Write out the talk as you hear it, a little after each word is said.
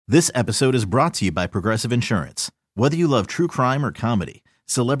This episode is brought to you by Progressive Insurance. Whether you love true crime or comedy,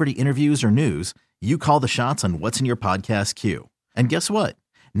 celebrity interviews or news, you call the shots on what's in your podcast queue. And guess what?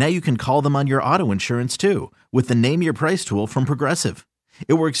 Now you can call them on your auto insurance too with the Name Your Price tool from Progressive.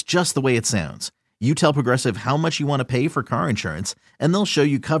 It works just the way it sounds. You tell Progressive how much you want to pay for car insurance, and they'll show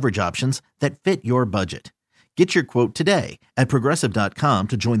you coverage options that fit your budget. Get your quote today at Progressive.com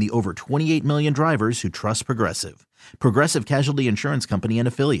to join the over 28 million drivers who trust Progressive. Progressive Casualty Insurance Company and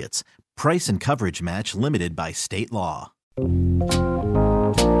Affiliates. Price and coverage match limited by state law.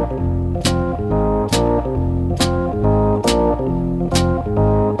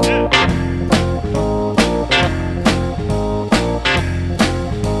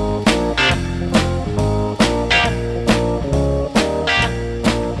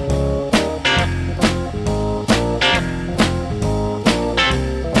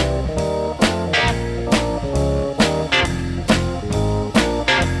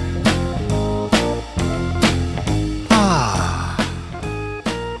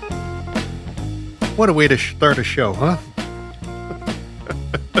 What a way to start a show, huh?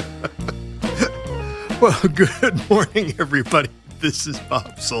 Well, good morning, everybody. This is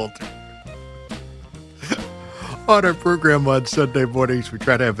Bob Salter. On our program on Sunday mornings, we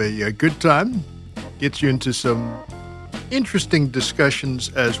try to have a good time, get you into some interesting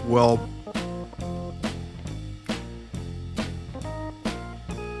discussions as well,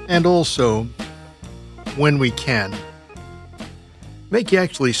 and also, when we can, make you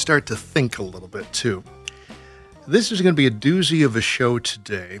actually start to think a little bit, too. This is going to be a doozy of a show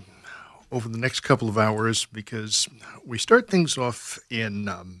today over the next couple of hours because we start things off in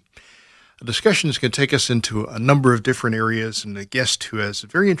a discussion that's going to take us into a number of different areas and a guest who has a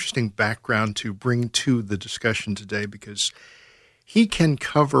very interesting background to bring to the discussion today because he can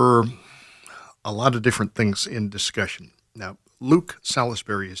cover a lot of different things in discussion. Now, Luke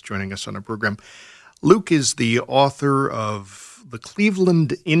Salisbury is joining us on our program. Luke is the author of The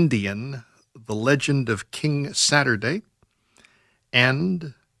Cleveland Indian, The Legend of King Saturday,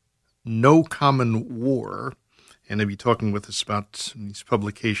 and No Common War, and he'll be talking with us about these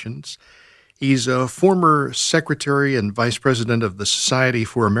publications. He's a former secretary and vice president of the Society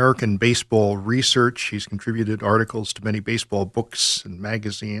for American Baseball Research. He's contributed articles to many baseball books and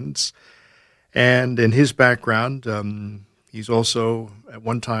magazines. And in his background, he's also at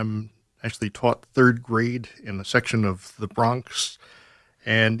one time actually taught third grade in a section of the Bronx.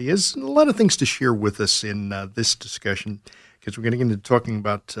 And he has a lot of things to share with us in this discussion because we're going to get into talking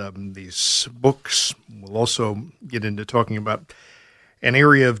about these books. We'll also get into talking about an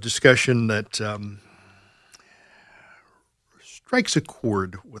area of discussion that strikes a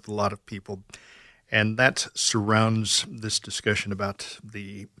chord with a lot of people, and that surrounds this discussion about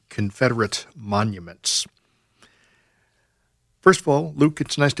the Confederate monuments. First of all, Luke,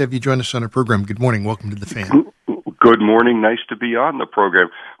 it's nice to have you join us on our program. Good morning. Welcome to The Fan. Good morning. Nice to be on the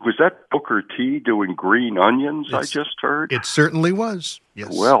program. Was that Booker T doing green onions I just heard? It certainly was, yes.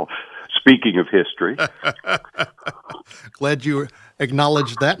 Well, speaking of history. Glad you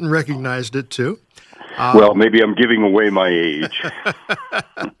acknowledged that and recognized it, too. Well, maybe I'm giving away my age.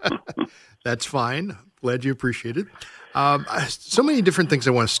 That's fine. Glad you appreciate it. So many different things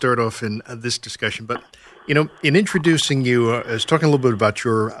I want to start off in this discussion, but you know, in introducing you, I was talking a little bit about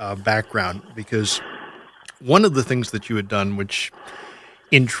your background because one of the things that you had done, which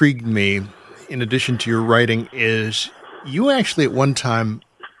intrigued me, in addition to your writing, is you actually at one time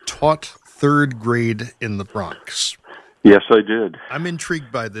taught third grade in the Bronx. Yes, I did. I'm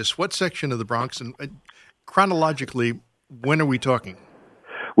intrigued by this. What section of the Bronx, and chronologically, when are we talking?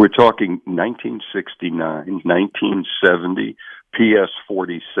 We're talking 1969, 1970, PS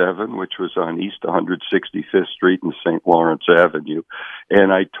 47, which was on East 165th Street and St. Lawrence Avenue,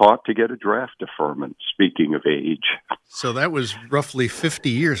 and I taught to get a draft deferment, speaking of age. So that was roughly 50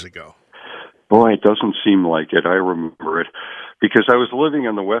 years ago. Boy, it doesn't seem like it. I remember it because I was living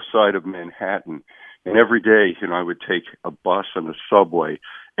on the west side of Manhattan, and every day, I would take a bus and a subway,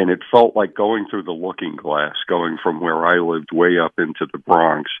 and it felt like going through the looking glass, going from where I lived way up into the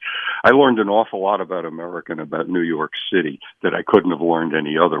Bronx. I learned an awful lot about America and about New York City that I couldn't have learned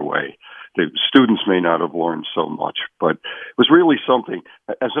any other way. The students may not have learned so much, but it was really something.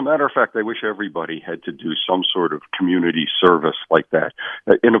 As a matter of fact, I wish everybody had to do some sort of community service like that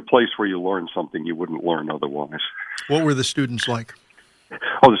in a place where you learn something you wouldn't learn otherwise. What were the students like?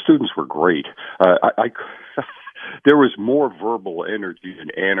 Oh, the students were great. There was more verbal energy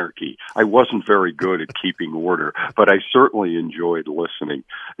than anarchy. I wasn't very good at keeping order, but I certainly enjoyed listening.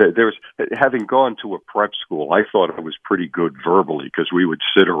 Having gone to a prep school, I thought I was pretty good verbally because we would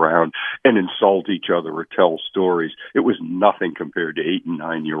sit around and insult each other or tell stories. It was nothing compared to 8 and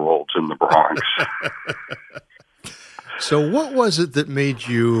 9-year-olds in the Bronx. So what was it that made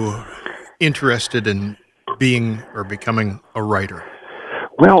you interested in being or becoming a writer?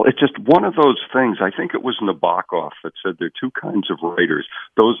 Well, it's just one of those things. I think it was Nabokov that said there are two kinds of writers,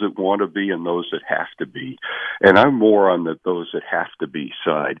 those that want to be and those that have to be. And I'm more on those that have to be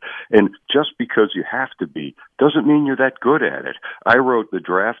side. And just because you have to be doesn't mean you're that good at it. I wrote the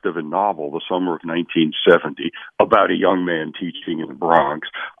draft of a novel the summer of 1970 about a young man teaching in the Bronx.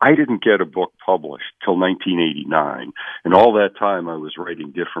 I didn't get a book published till 1989. And all that time I was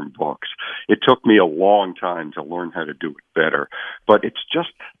writing different books. It took me a long time to learn how to do it better. But it's just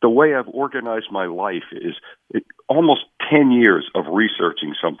the way I've organized my life is almost 10 years of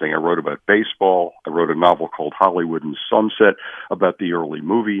researching something. I wrote about baseball. I wrote a novel called Hollywood and Sunset about the early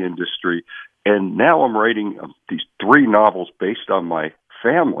movie industry. And now I'm writing these 3 novels based on my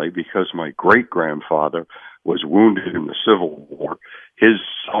family because my great-grandfather was wounded in the Civil War. His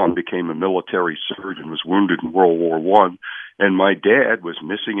son became a military surgeon, was wounded in World War I, and my dad was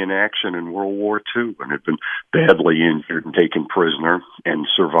missing in action in World War II and had been badly injured and taken prisoner and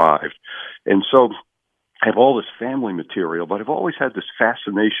survived. And so I have all this family material, but I've always had this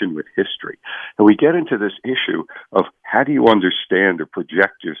fascination with history. And we get into this issue of how do you understand or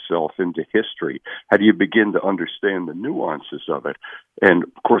project yourself into history? How do you begin to understand the nuances of it? And,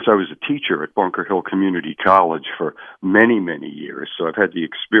 of course, I was a teacher at Bunker Hill Community College for many, many years, so I've had the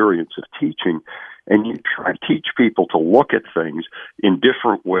experience of teaching. And you try to teach people to look at things in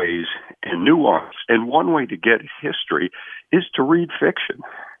different ways and nuance. And one way to get history is to read fiction.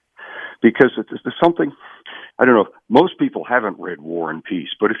 Because there's something, I don't know, most people haven't read War and Peace,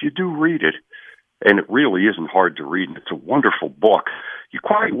 but if you do read it, and it really isn't hard to read, and it's a wonderful book, you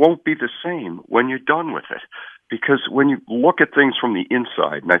quite won't be the same when you're done with it. Because when you look at things from the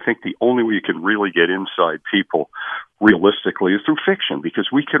inside, and I think the only way you can really get inside people realistically is through fiction, because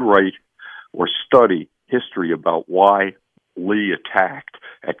we can write or study history about why Lee attacked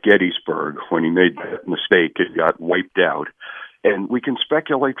at Gettysburg when he made that mistake and got wiped out. And we can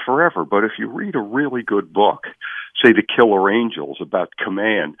speculate forever, but if you read a really good book, say The Killer Angels about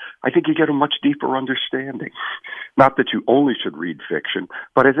command, I think you get a much deeper understanding. Not that you only should read fiction,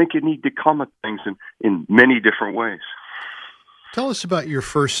 but I think you need to come at things in many different ways. Tell us about your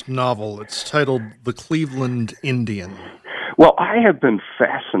first novel. It's titled The Cleveland Indian. Well, I have been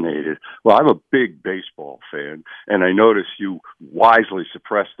fascinated. Well, I'm a big baseball fan, and I notice you wisely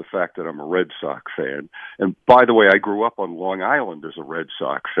suppressed the fact that I'm a Red Sox fan. And by the way, I grew up on Long Island as a Red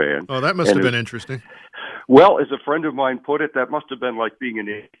Sox fan. Oh, that must have been interesting. Well, as a friend of mine put it, that must have been like being an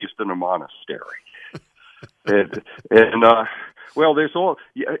atheist in a monastery. Well, there's all,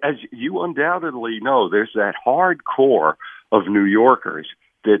 as you undoubtedly know, there's that hardcore of New Yorkers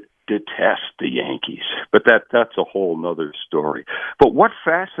that detest the Yankees, but that's a whole nother story. But what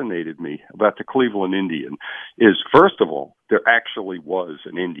fascinated me about the Cleveland Indian is, first of all, there actually was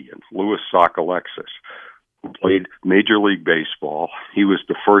an Indian, Louis Sockalexis, who played Major League Baseball. He was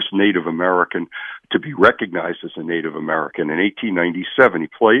the first Native American to be recognized as a Native American. In 1897, he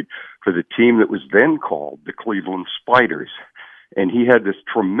played for the team that was then called the Cleveland Spiders. And he had this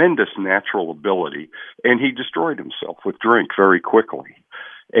tremendous natural ability, and he destroyed himself with drink very quickly.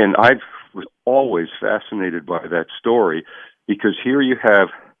 And I was always fascinated by that story because here you have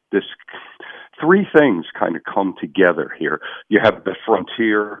this 3 things kind of come together here. You have the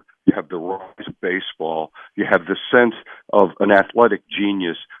frontier, you have the rise of baseball, you have the sense of an athletic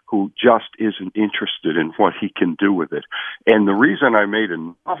genius who just isn't interested in what he can do with it. And the reason I made a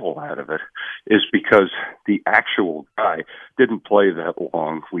novel out of it is because the actual guy didn't play that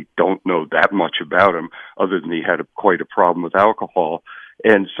long. We don't know that much about him other than he had quite a problem with alcohol.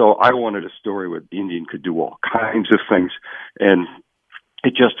 And so I wanted a story where the Indian could do all kinds of things. And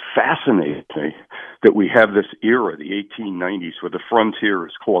it just fascinated me that we have this era, the 1890s, where the frontier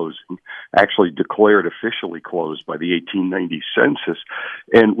is closing, actually declared officially closed by the 1890 census.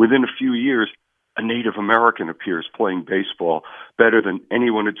 And within a few years, a Native American appears playing baseball better than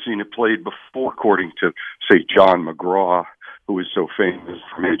anyone had seen it played before, according to, say, John McGraw, who is so famous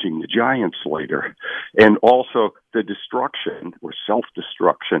for managing the Giants later. And also the destruction or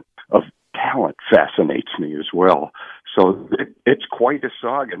self-destruction of talent fascinates me as well. So it's quite a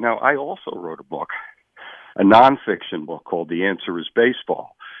saga. Now, I also wrote a book, a nonfiction book called The Answer is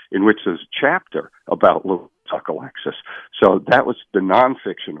Baseball, in which there's a chapter about Louis Sockalexis. So that was the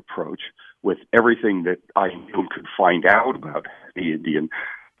nonfiction approach. with everything that I knew and could find out about the Indian.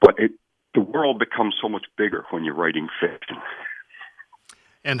 But the world becomes so much bigger when you're writing fiction.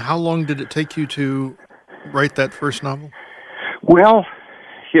 And how long did it take you to write that first novel? Well,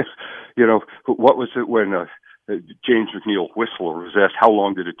 what was it when James McNeill Whistler was asked, how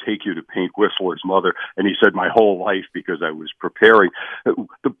long did it take you to paint Whistler's mother? And he said, my whole life, because I was preparing.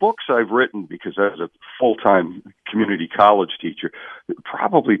 The books I've written, because as a full-time community college teacher,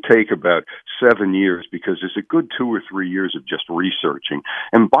 probably take about 7 years, because there's a good 2 or 3 years of just researching.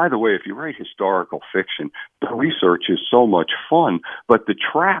 And by the way, if you write historical fiction, the research is so much fun, but the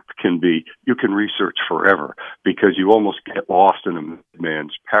trap can be you can research forever, because you almost get lost in a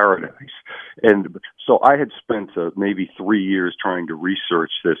man's paradise. And so I had spent maybe 3 years trying to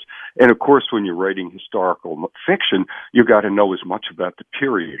research this. And of course, when you're writing historical fiction, you got to know as much about the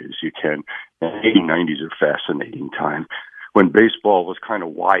period as you can. And the 1890s are a fascinating time, when baseball was kind of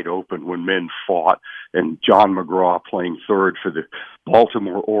wide open, when men fought, and John McGraw playing third for the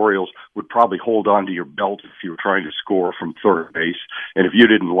Baltimore Orioles would probably hold on to your belt if you were trying to score from third base. And if you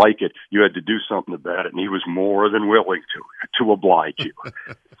didn't like it, you had to do something about it, and he was more than willing to oblige you.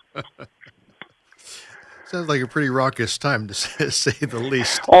 Sounds like a pretty raucous time, to say the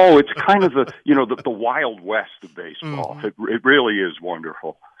least. Oh, it's kind of the Wild West of baseball. Mm-hmm. It really is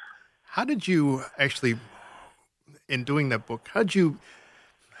wonderful. How did you actually, in doing that book, how did you,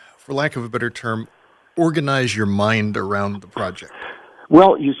 for lack of a better term, organize your mind around the project?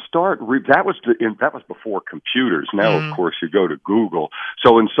 Well, you start. That was before computers. Now, of course, you go to Google.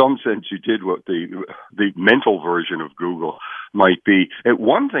 So, in some sense, you did what the mental version of Google might be. And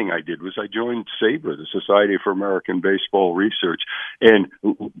one thing I did was I joined SABR, the Society for American Baseball Research, and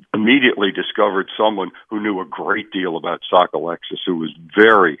immediately discovered someone who knew a great deal about Sock Alexis, who was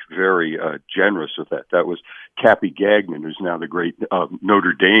very, very generous with that. That was Cappy Gagnon, who's now the great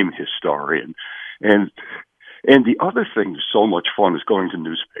Notre Dame historian, And the other thing that's so much fun is going to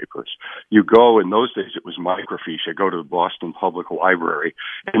newspapers. You go, in those days it was microfiche. I go to the Boston Public Library,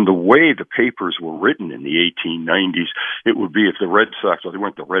 and the way the papers were written in the 1890s, it would be if the Red Sox, well, they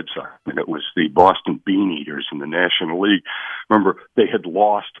weren't the Red Sox, and it was the Boston Bean Eaters in the National League. Remember, they had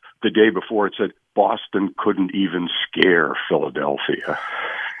lost the day before. It said, Boston couldn't even scare Philadelphia.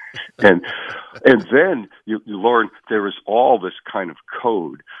 And then you learn there is all this kind of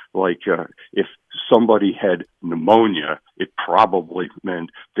code, like if somebody had pneumonia, it probably meant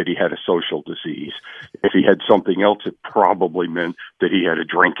that he had a social disease. If he had something else, it probably meant that he had a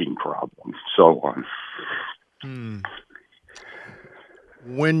drinking problem, so on.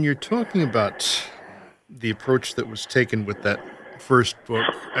 When you're talking about the approach that was taken with that first book,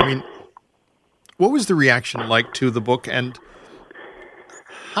 I mean, what was the reaction like to the book, and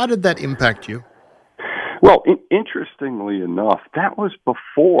how did that impact you? Well, interestingly enough, that was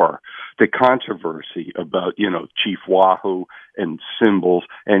before the controversy about, Chief Wahoo and symbols,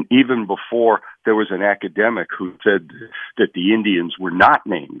 and even before there was an academic who said that the Indians were not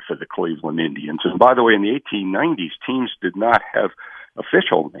named for the Cleveland Indians. And by the way, in the 1890s, teams did not have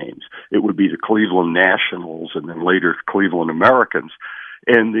official names. It would be the Cleveland Nationals and then later Cleveland Americans.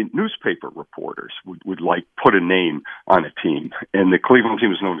 And the newspaper reporters would put a name on a team. And the Cleveland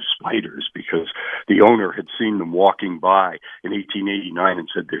team was known as Spiders because the owner had seen them walking by in 1889 and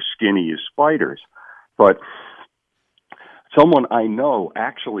said they're skinny as spiders. But someone I know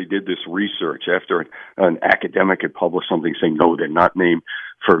actually did this research after an academic had published something saying, no, they're not named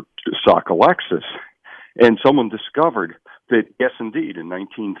for Sock Alexis. And someone discovered that, yes, indeed, in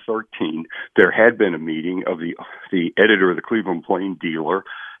 1913, there had been a meeting of the editor of the Cleveland Plain Dealer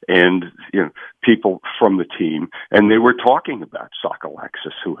and people from the team, and they were talking about Sock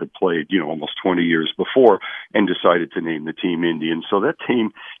Alexis, who had played almost 20 years before, and decided to name the team Indians. So that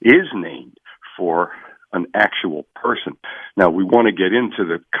team is named for an actual person. Now, we want to get into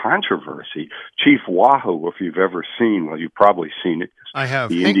the controversy. Chief Wahoo, if you've ever seen, well, you've probably seen it. I have.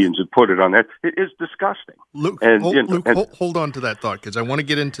 The Indians had put it on that. It is disgusting. Luke, hold on to that thought, because I want to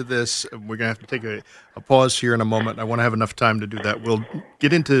get into this. We're going to have to take a pause here in a moment. I want to have enough time to do that. We'll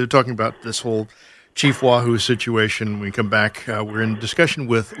get into talking about this whole Chief Wahoo situation when we come back. We're in discussion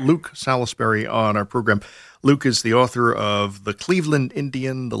with Luke Salisbury on our program. Luke is the author of The Cleveland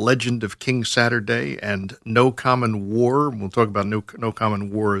Indian, The Legend of King Saturday, and No Common War. We'll talk about No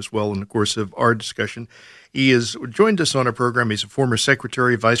Common War as well in the course of our discussion. He has joined us on our program. He's a former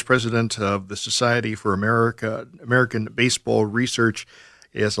secretary, vice president of the Society for American Baseball Research.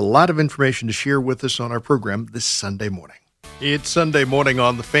 He has a lot of information to share with us on our program this Sunday morning. It's Sunday morning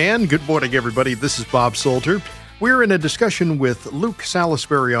on The Fan. Good morning, everybody. This is Bob Salter. We're in a discussion with Luke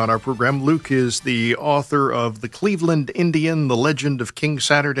Salisbury on our program. Luke is the author of The Cleveland Indian, The Legend of King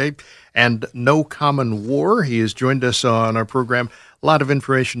Saturday, and No Common War. He has joined us on our program. A lot of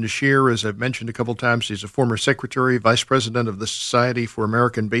information to share. As I've mentioned a couple times, he's a former secretary, vice president of the Society for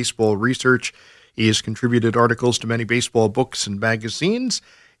American Baseball Research. He has contributed articles to many baseball books and magazines.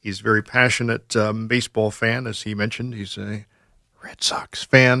 He's a very passionate baseball fan, as he mentioned. He's a Red Sox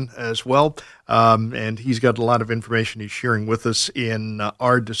fan as well, and he's got a lot of information he's sharing with us in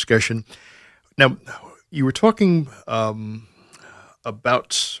our discussion. Now, you were talking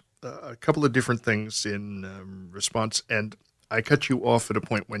about a couple of different things in response, and I cut you off at a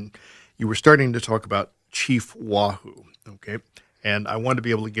point when you were starting to talk about Chief Wahoo, okay? And I want to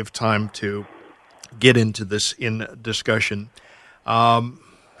be able to give time to get into this in discussion.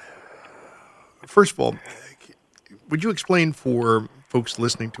 First of all, would you explain for folks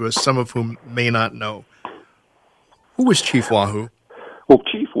listening to us, some of whom may not know, who was Chief Wahoo? Well,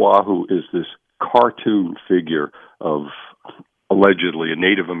 Chief Wahoo is this cartoon figure of allegedly a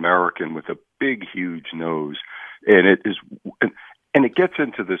Native American with a big, huge nose, and it gets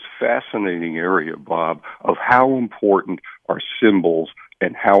into this fascinating area, Bob, of how important are symbols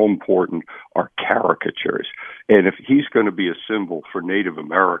and how important are caricatures. And if he's going to be a symbol for Native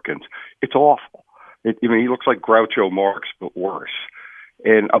Americans, it's awful. He looks like Groucho Marx, but worse.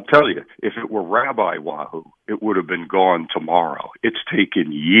 And I'll tell you, if it were Rabbi Wahoo, it would have been gone tomorrow. It's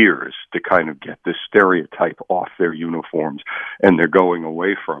taken years to kind of get this stereotype off their uniforms, and they're going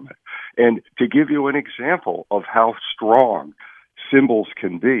away from it. And to give you an example of how strong symbols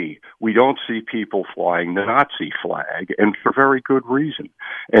can be, we don't see people flying the Nazi flag, and for very good reason.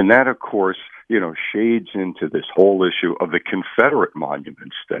 And that, of course, shades into this whole issue of the Confederate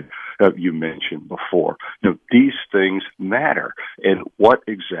monuments that you mentioned before. These things matter, and what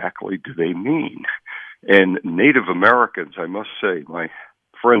exactly do they mean? And Native Americans, I must say, my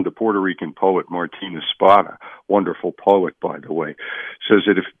friend, the Puerto Rican poet Martín Espada, wonderful poet, by the way, says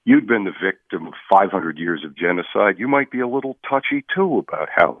that if you'd been the victim of 500 years of genocide, you might be a little touchy, too, about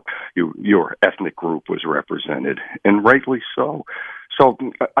how your ethnic group was represented, and rightly so. So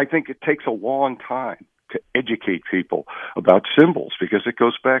I think it takes a long time to educate people about symbols because it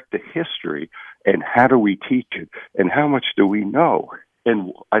goes back to history and how do we teach it and how much do we know.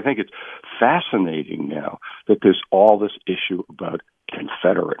 And I think it's fascinating now that there's all this issue about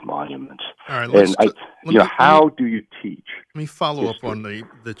Confederate monuments. All right, how do you teach? Let me follow up on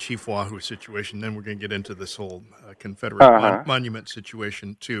the Chief Wahoo situation, then we're going to get into this whole Confederate monument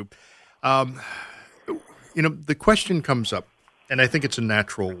situation too. The question comes up, and I think it's a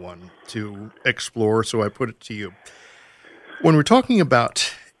natural one to explore, so I put it to you. When we're talking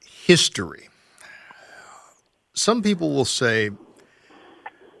about history, some people will say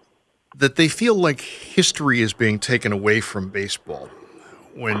that they feel like history is being taken away from baseball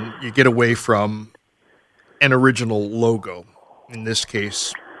when you get away from an original logo, in this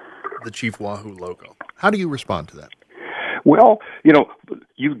case, the Chief Wahoo logo. How do you respond to that? Well,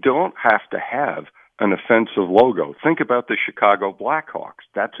 you don't have to have an offensive logo. Think about the Chicago Blackhawks.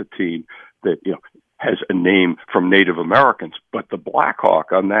 That's a team that, has a name from Native Americans, but the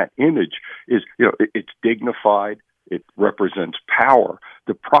Blackhawk on that image is, it's dignified. It represents power.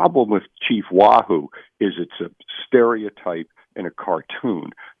 The problem with Chief Wahoo is it's a stereotype in a cartoon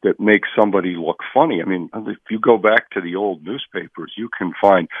that makes somebody look funny. I mean, if you go back to the old newspapers, you can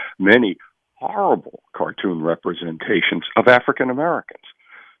find many horrible cartoon representations of African Americans.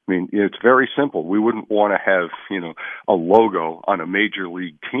 I mean, it's very simple. We wouldn't want to have, a logo on a major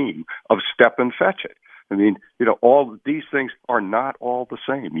league team of Step and Fetch It. I mean, all these things are not all the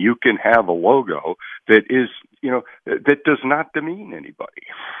same. You can have a logo that is, that does not demean anybody.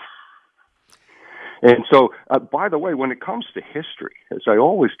 And so, by the way, when it comes to history, as I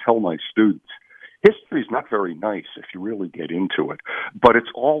always tell my students, history is not very nice if you really get into it, but it's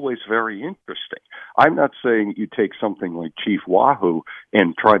always very interesting. I'm not saying you take something like Chief Wahoo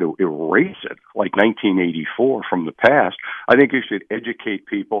and try to erase it, like 1984 from the past. I think you should educate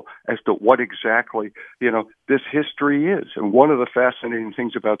people as to what exactly, this history is. And one of the fascinating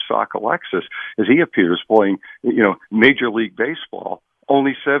things about Sock Alexis is he appears playing, Major League Baseball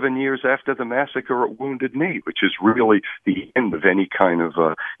only 7 years after the massacre at Wounded Knee, which is really the end of any kind of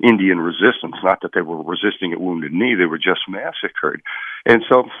Indian resistance. Not that they were resisting at Wounded Knee, they were just massacred. And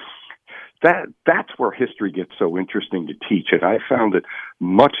so that's where history gets so interesting to teach. And I found it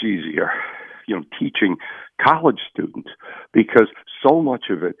much easier, teaching college students because so much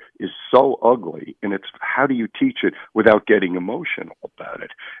of it is so ugly, and it's how do you teach it without getting emotional about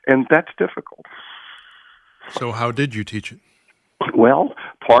it? And that's difficult. So how did you teach it? Well,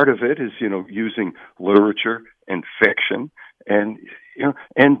 part of it is, using literature and fiction, and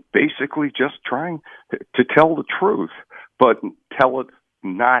and basically just trying to tell the truth, but tell it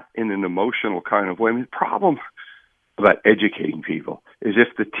not in an emotional kind of way. I mean, the problem about educating people is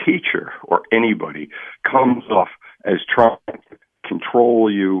if the teacher or anybody comes off as trying to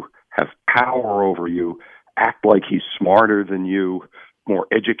control you, have power over you, act like he's smarter than you, more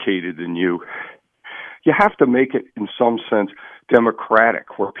educated than you, you have to make it in some sense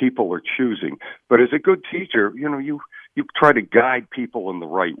democratic where people are choosing. But as a good teacher, you try to guide people in the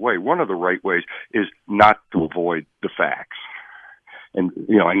right way. One of the right ways is not to avoid the facts. And,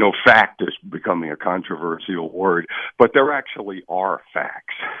 I know fact is becoming a controversial word, but there actually are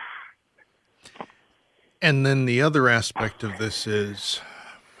facts. And then the other aspect of this is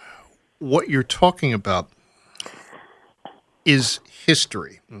what you're talking about is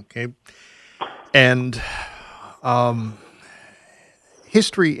history, okay? And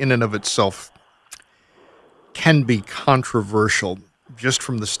history in and of itself can be controversial just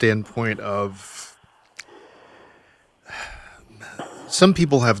from the standpoint of some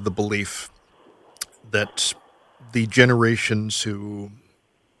people have the belief that the generations who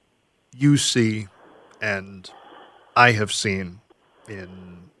you see and I have seen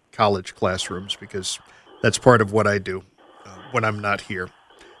in college classrooms, because that's part of what I do when I'm not here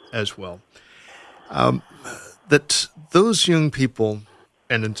as well, that those young people,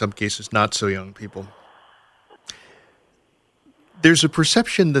 and in some cases not so young people, there's a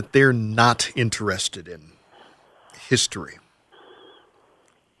perception that they're not interested in history.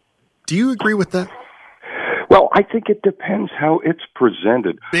 Do you agree with that? Well, I think it depends how it's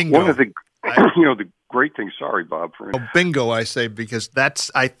presented. Bingo. One of the, the great things. Sorry, Bob. Bingo, I say, because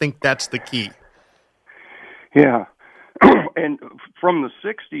I think that's the key. Yeah. And from the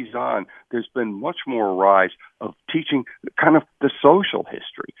 60s on, there's been much more rise of teaching kind of the social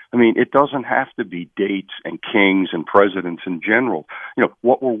history. I mean, it doesn't have to be dates and kings and presidents in general.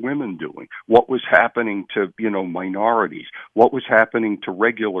 What were women doing? What was happening to, minorities? What was happening to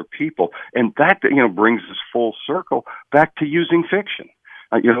regular people? And that, brings us full circle back to using fiction.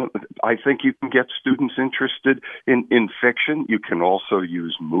 I think you can get students interested in fiction. You can also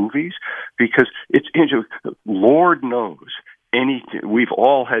use movies because it's Lord knows anything. We've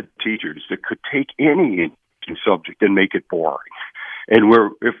all had teachers that could take any subject and make it boring. And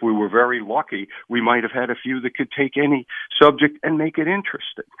if we were very lucky, we might have had a few that could take any subject and make it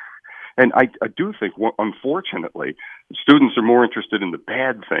interesting. And I do think, unfortunately, students are more interested in the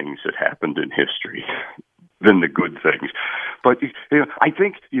bad things that happened in history than the good things. But I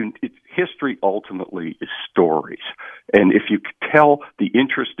think history ultimately is stories. And if you tell the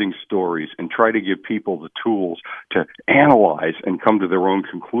interesting stories and try to give people the tools to analyze and come to their own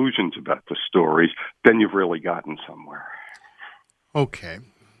conclusions about the stories, then you've really gotten somewhere. Okay.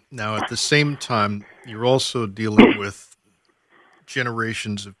 Now, at the same time, you're also dealing with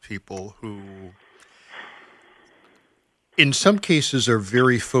generations of people who, in some cases, are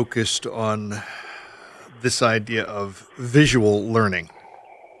very focused on this idea of visual learning.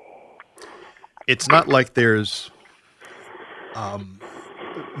 It's not like there's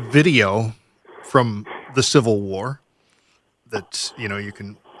video from the Civil War that, you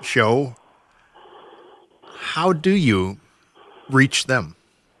can show. How do you reach them?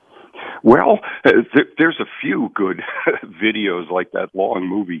 Well, there's a few good videos like that long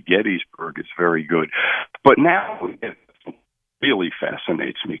movie, Gettysburg, is very good. But now it really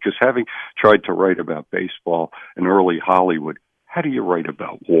fascinates me because having tried to write about baseball in early Hollywood, how do you write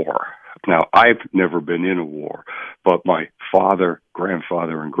about war? Now, I've never been in a war, but my father,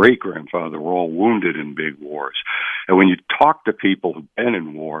 grandfather, and great-grandfather were all wounded in big wars. And when you talk to people who've been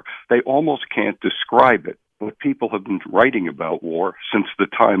in war, they almost can't describe it. But people have been writing about war since the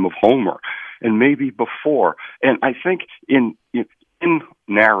time of Homer, and maybe before. And I think in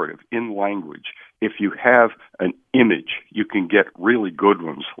narrative, in language, if you have an image, you can get really good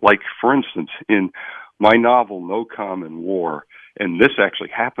ones. Like, for instance, in my novel, No Common War, and this actually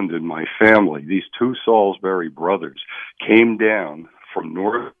happened in my family, these two Salisbury brothers came down from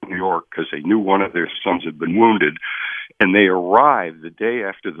northern New York because they knew one of their sons had been wounded, and they arrived the day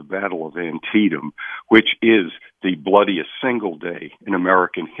after the Battle of Antietam, which is the bloodiest single day in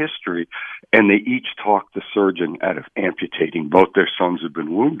American history, and they each talked the surgeon out of amputating. Both their sons had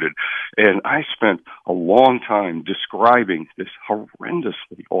been wounded. And I spent a long time describing this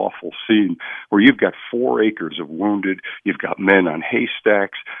horrendously awful scene where you've got 4 acres of wounded, you've got men on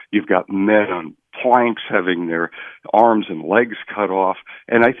haystacks, you've got men on planks having their arms and legs cut off,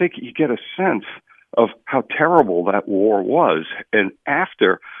 and I think you get a sense of how terrible that war was. And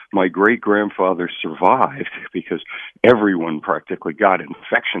after my great-grandfather survived, because everyone practically got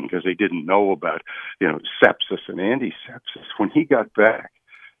infection because they didn't know about, sepsis and antisepsis, when he got back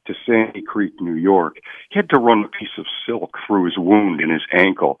to Sandy Creek, New York, he had to run a piece of silk through his wound in his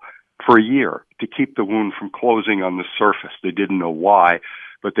ankle for a year to keep the wound from closing on the surface. They didn't know why,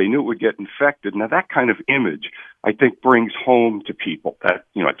 but they knew it would get infected. Now, that kind of image, I think, brings home to people that,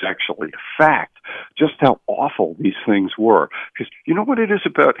 it's actually a fact, just how awful these things were. Because you know what it is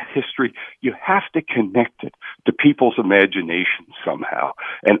about history? You have to connect it to people's imagination somehow.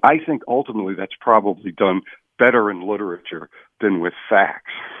 And I think ultimately that's probably done better in literature than with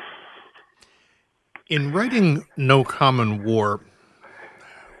facts. In writing No Common War,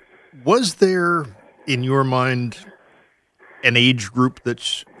 was there, in your mind, an age group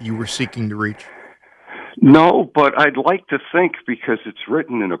that you were seeking to reach? No, but I'd like to think, because it's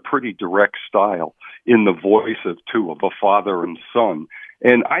written in a pretty direct style, in the voice of a father and son,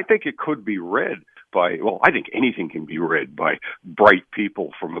 and I think it could be read I think anything can be read by bright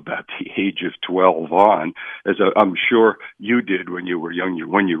people from about the age of 12 on, as I'm sure you did when you were young,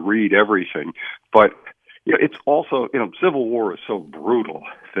 when you read everything. But it's also, Civil War is so brutal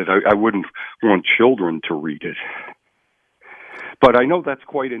that I wouldn't want children to read it. But I know that's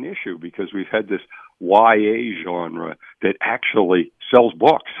quite an issue because we've had this YA genre that actually sells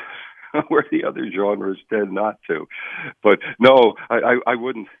books, where the other genres tend not to. But no, I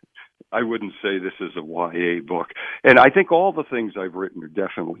wouldn't say this is a YA book. And I think all the things I've written are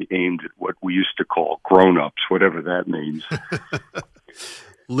definitely aimed at what we used to call grown-ups, whatever that means.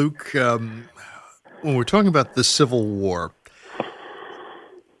 Luke, when we're talking about the Civil War,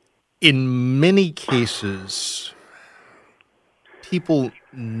 in many cases, people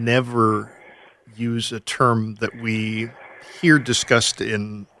never use a term that we hear discussed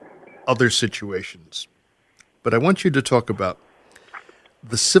in other situations. But I want you to talk about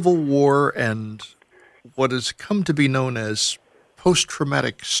the Civil War and what has come to be known as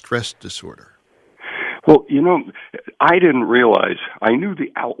post-traumatic stress disorder. Well, I didn't realize, I knew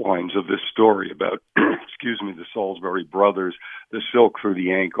the outlines of this story about, the Salisbury brothers, the silk through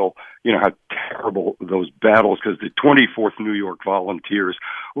the ankle, how terrible those battles, because the 24th New York Volunteers,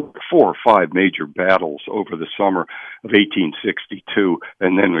 4 or 5 major battles over the summer of 1862,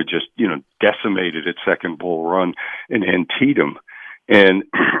 and then were just, decimated at Second Bull Run in Antietam. And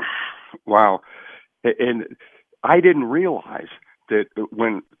wow, and I didn't realize that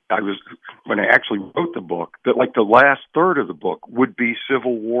when I actually wrote the book, that like the last third of the book would be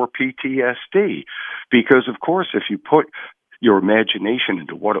Civil War PTSD, because of course if you put your imagination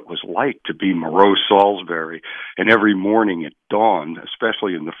into what it was like to be Moreau Salisbury and every morning at dawn,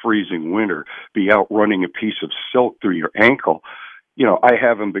 especially in the freezing winter, be out running a piece of silk through your ankle. I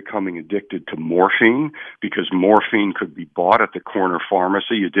have him becoming addicted to morphine because morphine could be bought at the corner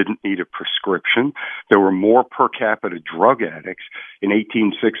pharmacy. You didn't need a prescription. There were more per capita drug addicts in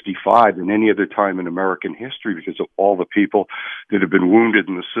 1865 than any other time in American history because of all the people that have been wounded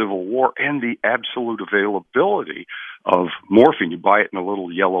in the Civil War and the absolute availability of morphine. You buy it in a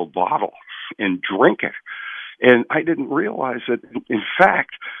little yellow bottle and drink it. And I didn't realize that, in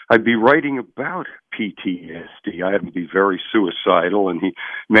fact, I'd be writing about PTSD. I happen to be very suicidal, and he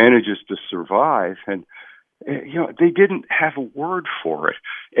manages to survive. And, they didn't have a word for it.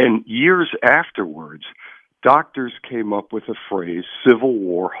 And years afterwards, doctors came up with a phrase, Civil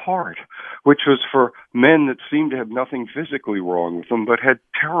War heart, which was for men that seemed to have nothing physically wrong with them, but had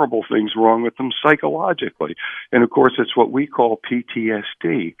terrible things wrong with them psychologically. And, of course, it's what we call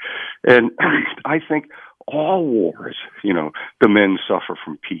PTSD. And I think all wars, the men suffer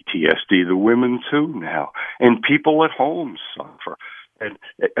from PTSD, the women too now, and people at home suffer. And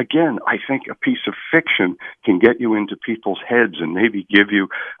again, I think a piece of fiction can get you into people's heads and maybe give you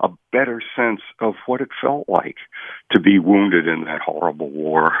a better sense of what it felt like to be wounded in that horrible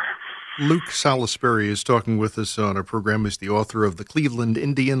war. Luke Salisbury is talking with us on our program. He's the author of The Cleveland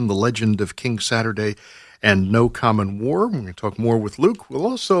Indian, The Legend of King Saturday, and No Common War. We're going to talk more with Luke. We'll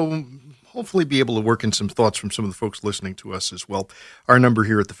also hopefully be able to work in some thoughts from some of the folks listening to us as well. Our number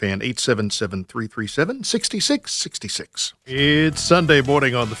here at The Fan, 877-337-6666. It's Sunday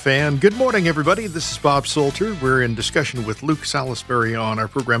morning on The Fan. Good morning, everybody. This is Bob Salter. We're in discussion with Luke Salisbury on our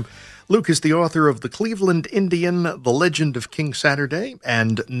program. Luke is the author of The Cleveland Indian, The Legend of King Saturday,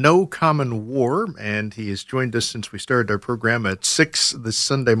 and No Common War, and he has joined us since we started our program at 6 this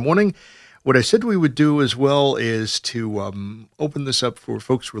Sunday morning. What I said we would do as well is to open this up for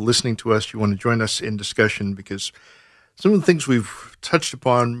folks who are listening to us. You want to join us in discussion because some of the things we've touched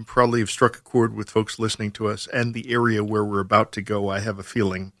upon probably have struck a chord with folks listening to us and the area where we're about to go, I have a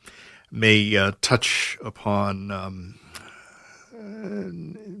feeling. may touch upon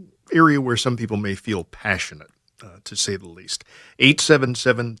an area where some people may feel passionate, to say the least.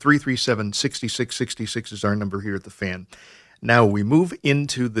 877-337-6666 is our number here at the Fan. Now we move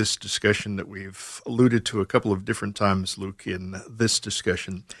into this discussion that we've alluded to a couple of different times, Luke, in this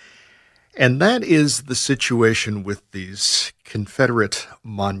discussion. And that is the situation with these Confederate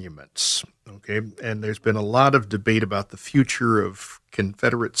monuments, okay? And there's been a lot of debate about the future of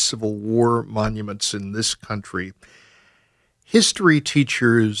Confederate Civil War monuments in this country. History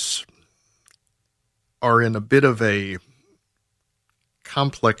teachers are in a bit of a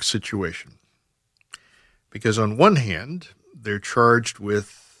complex situation because on one hand, they're charged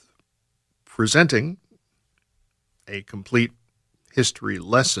with presenting a complete history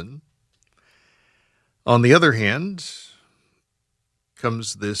lesson. On the other hand,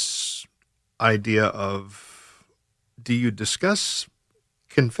 comes this idea of, do you discuss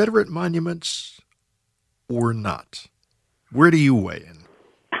Confederate monuments or not? Where do you weigh in?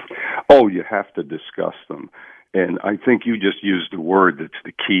 Oh, you have to discuss them. And I think you just used a word that's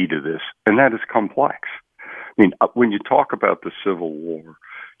the key to this, and that is complex. I mean, when you talk about the Civil War,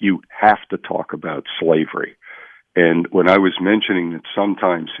 you have to talk about slavery. And when I was mentioning that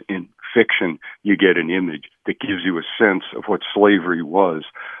sometimes in fiction you get an image that gives you a sense of what slavery was,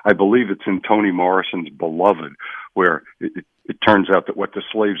 I believe it's in Toni Morrison's Beloved, where it turns out that what the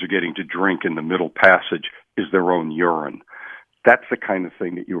slaves are getting to drink in the middle passage is their own urine. That's the kind of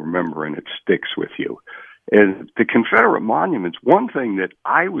thing that you remember and it sticks with you. And the Confederate monuments, one thing that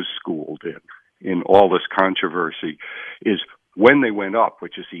I was schooled in all this controversy is when they went up,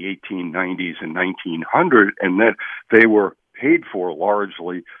 which is the 1890s and 1900, and that they were paid for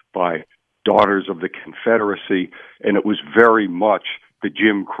largely by Daughters of the Confederacy, and it was very much the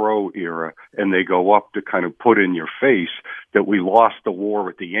Jim Crow era, and they go up to kind of put in your face that we lost the war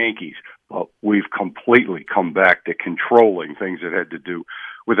with the Yankees, but we've completely come back to controlling things that had to do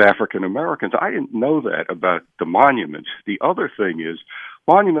with African Americans. I didn't know that about the monuments. The other thing is,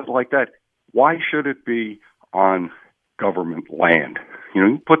 monuments like that, why should it be on government land?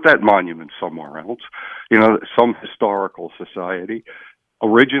 You put that monument somewhere else, some historical society.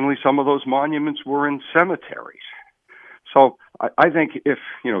 Originally, some of those monuments were in cemeteries. So I think if,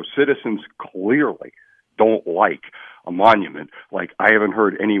 citizens clearly don't like a monument, like I haven't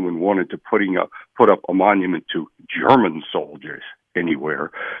heard anyone wanted to put up a monument to German soldiers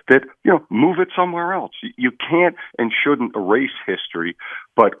anywhere, that, move it somewhere else. You can't and shouldn't erase history,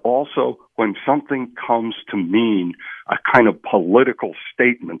 but also when something comes to mean a kind of political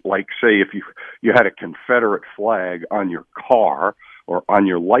statement, like say if you had a Confederate flag on your car or on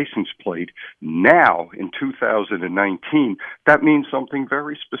your license plate, now in 2019, that means something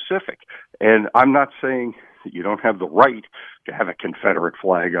very specific. And I'm not saying that you don't have the right to have a Confederate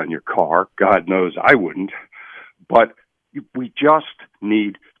flag on your car. God knows I wouldn't. But we just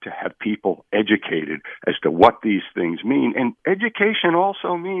need to have people educated as to what these things mean. And education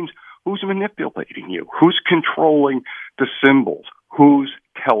also means who's manipulating you, who's controlling the symbols, who's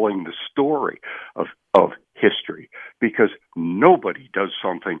telling the story of history, because nobody does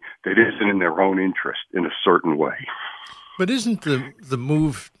something that isn't in their own interest in a certain way. But isn't the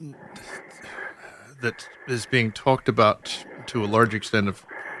move that is being talked about to a large extent of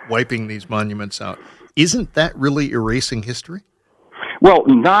wiping these monuments out, isn't that really erasing history? Well,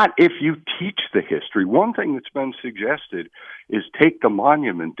 not if you teach the history. One thing that's been suggested is take the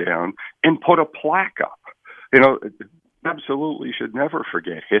monument down and put a plaque up. Absolutely should never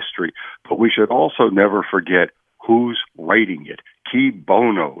forget history, but we should also never forget who's writing it. Qui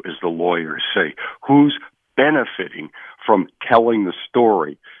bono, as the lawyers say. Who's benefiting from telling the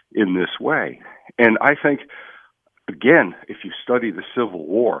story in this way? And I think, again, if you study the Civil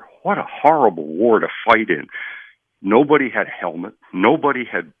War, what a horrible war to fight in. Nobody had a helmet. Nobody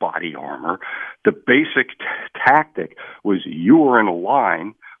had body armor. The basic tactic was you were in a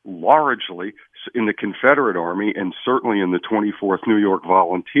line, largely in the Confederate Army and certainly in the 24th New York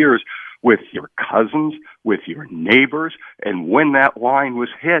Volunteers, with your cousins, with your neighbors, and when that line was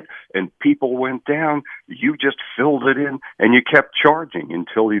hit and people went down, you just filled it in and you kept charging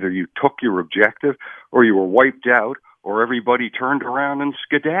until either you took your objective or you were wiped out or everybody turned around and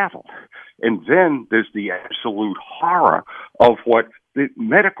skedaddled. And then there's the absolute horror of what the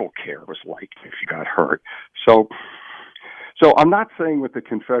medical care was like if you got hurt. So I'm not saying with the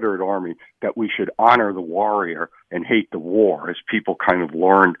Confederate Army that we should honor the warrior and hate the war, as people kind of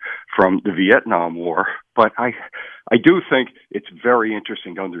learned from the Vietnam War. But I do think it's very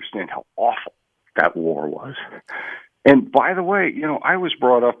interesting to understand how awful that war was. And by the way, I was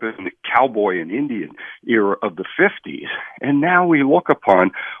brought up in the cowboy and Indian era of the 50s, and now we look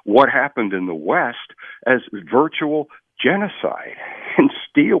upon what happened in the West as virtual genocide and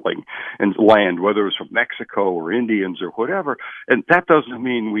stealing and land, whether it's from Mexico or Indians or whatever. And that doesn't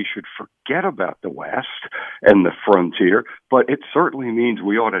mean we should forget about the West and the frontier, but it certainly means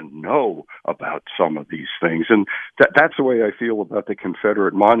we ought to know about some of these things. And that's the way I feel about the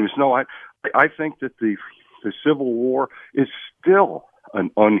Confederate monuments. No, I think that the Civil War is still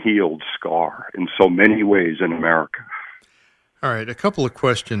an unhealed scar in so many ways in America. All right, a couple of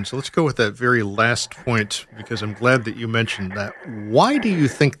questions. Let's go with that very last point, because I'm glad that you mentioned that. Why do you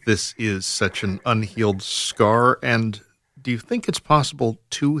think this is such an unhealed scar, and do you think it's possible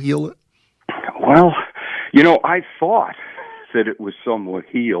to heal it? Well, I thought that it was somewhat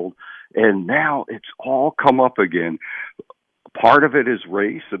healed, and now it's all come up again. Part of it is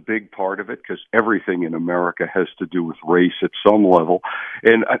race, a big part of it, because everything in America has to do with race at some level.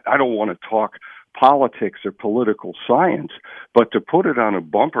 And I don't want to talk politics or political science, but to put it on a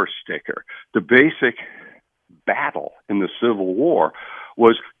bumper sticker, the basic battle in the Civil War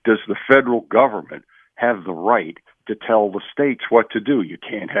was, does the federal government have the right to tell the states what to do? You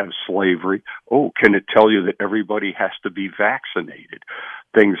can't have slavery. Oh, can it tell you that everybody has to be vaccinated?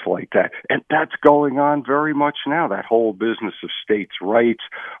 Things like that. And that's going on very much now, that whole business of states' rights.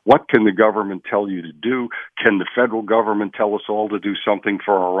 What can the government tell you to do? Can the federal government tell us all to do something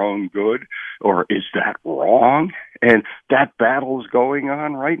for our own good? Or is that wrong? And that battle is going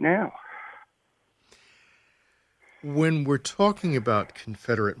on right now. When we're talking about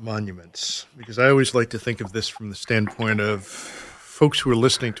Confederate monuments, because I always like to think of this from the standpoint of folks who are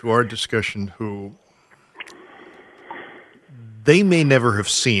listening to our discussion who they may never have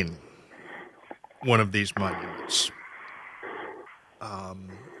seen one of these monuments.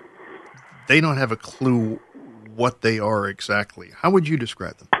 They don't have a clue what they are exactly. How would you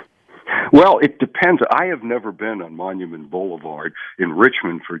describe them? Well, it depends. I have never been on Monument Boulevard in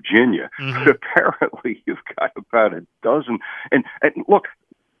Richmond, Virginia, but apparently you've got about a dozen. And look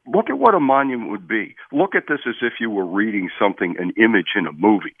at what a monument would be. Look at this as if you were reading something, an image in a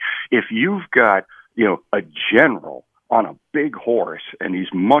movie. If you've got, a general on a big horse, and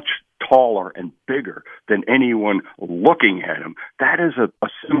he's much taller and bigger than anyone looking at him, that is a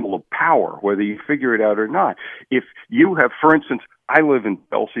symbol of power, whether you figure it out or not. If you have, for instance, I live in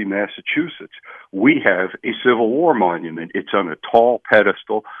Chelsea, Massachusetts. We have a Civil War monument. It's on a tall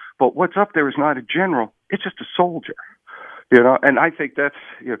pedestal, but what's up there is not a general, it's just a soldier. And I think that's,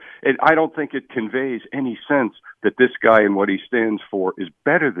 and I don't think it conveys any sense that this guy and what he stands for is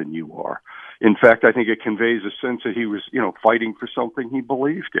better than you are. In fact, I think it conveys a sense that he was, fighting for something he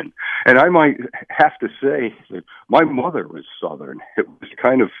believed in. And I might have to say that my mother was Southern. It was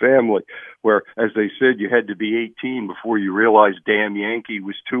kind of family where, as they said, you had to be 18 before you realized damn Yankee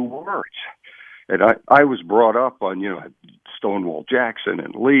was two words. And I was brought up on, Stonewall Jackson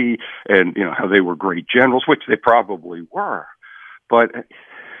and Lee and, how they were great generals, which they probably were. But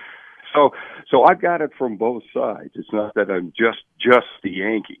so I've got it from both sides. It's not that I'm just the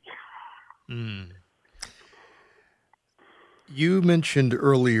Yankee. You mentioned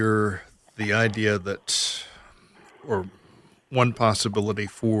earlier the idea that, or one possibility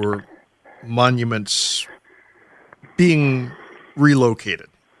for monuments being relocated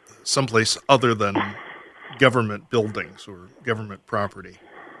someplace other than government buildings or government property.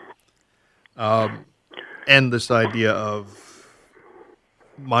 And this idea of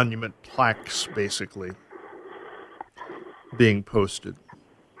monument plaques basically being posted.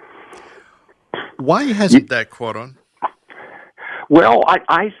 Why hasn't that caught on? Well,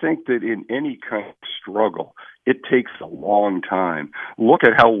 I think that in any kind of struggle, it takes a long time. Look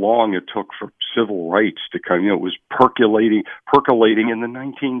at how long it took for civil rights to come. It was percolating in the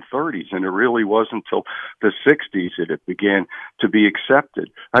 1930s, and it really wasn't until the 60s that it began to be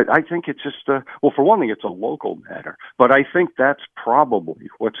accepted. I think it's just, well, for one thing, it's a local matter, but I think that's probably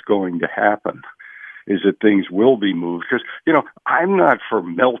what's going to happen, is that things will be moved. Because, I'm not for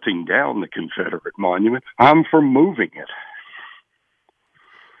melting down the Confederate monument. I'm for moving it.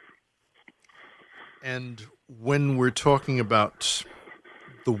 And when we're talking about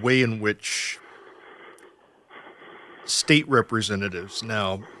the way in which state representatives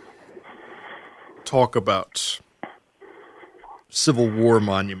now talk about Civil War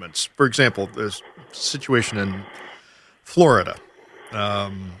monuments, for example, there's a situation in Florida. I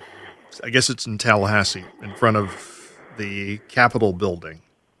guess it's in Tallahassee, in front of the Capitol building.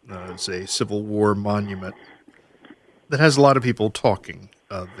 It's a Civil War monument that has a lot of people talking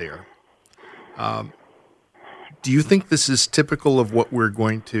there. Do you think this is typical of what we're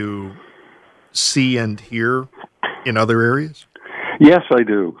going to see and hear in other areas? Yes, I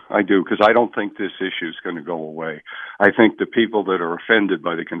do. I do, because I don't think this issue is going to go away. I think the people that are offended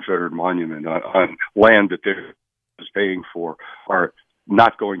by the Confederate monument on land that they're paying for are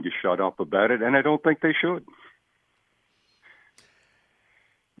not going to shut up about it, and I don't think they should.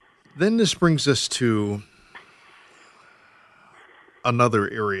 Then this brings us to another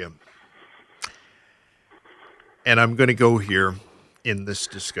area. And I'm going to go here in this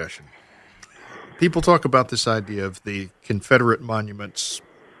discussion. People talk about this idea of the Confederate monuments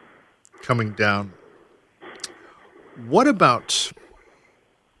coming down. What about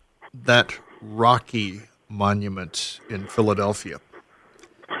that Rocky monument in Philadelphia?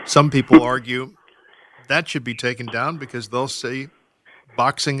 Some people argue that should be taken down because they'll say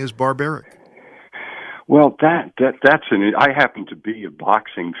boxing is barbaric. Well, I happen to be a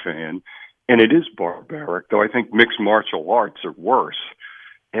boxing fan, and it is barbaric, though I think mixed martial arts are worse.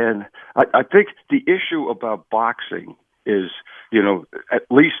 And I think the issue about boxing is, at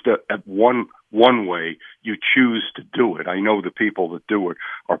least at one way you choose to do it. I know the people that do it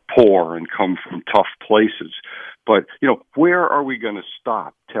are poor and come from tough places. But, where are we going to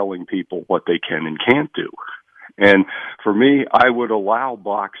stop telling people what they can and can't do? And for me, I would allow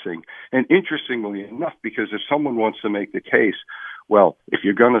boxing. And interestingly enough, because if someone wants to make the case, well, if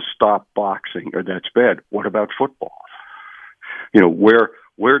you're going to stop boxing, or that's bad, what about football?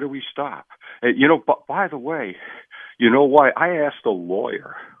 Where do we stop? And, by the way, you know why? I asked a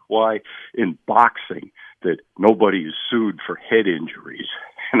lawyer why in boxing that nobody is sued for head injuries.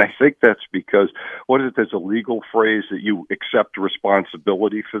 And I think that's because, there's a legal phrase that you accept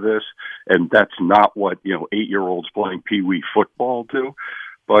responsibility for this, and that's not what, 8-year-olds playing peewee football do.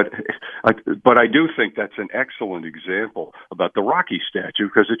 But I do think that's an excellent example about the Rocky statue,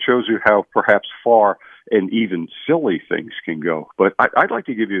 because it shows you how perhaps far and even silly things can go. But I'd like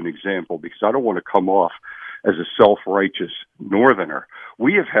to give you an example, because I don't want to come off as a self-righteous northerner.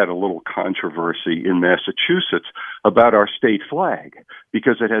 We have had a little controversy in Massachusetts about our state flag,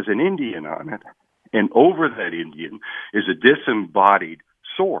 because it has an Indian on it, and over that Indian is a disembodied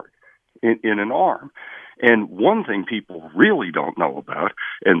sword in an arm. And one thing people really don't know about,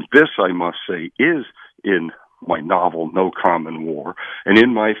 and this, I must say, is in my novel, No Common War, and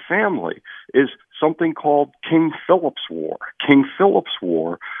in my family, is something called King Philip's War. King Philip's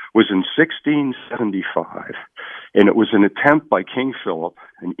War was in 1675, and it was an attempt by King Philip,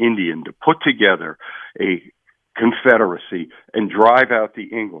 an Indian, to put together a confederacy and drive out the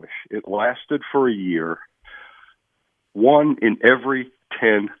English. It lasted for a year. 1 in every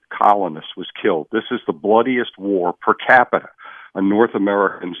 10 colonists was killed. This is the bloodiest war per capita on North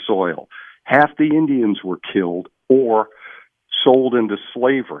American soil. Half the Indians were killed or sold into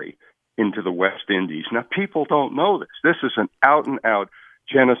slavery into the West Indies. Now, people don't know this. This is an out-and-out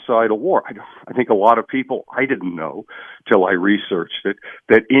genocidal war. I think a lot of people, I didn't know till I researched it,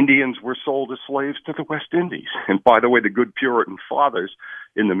 that Indians were sold as slaves to the West Indies. And by the way, the good Puritan fathers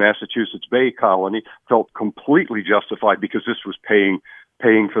in the Massachusetts Bay Colony felt completely justified, because this was paying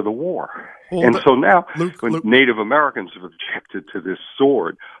for the war. Well, so now, when Native Americans have objected to this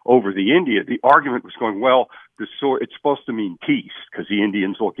sword over the Indian, the argument was going, well, the sword, it's supposed to mean peace, because the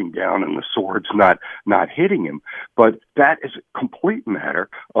Indian's looking down and the sword's not hitting him. But that is a complete matter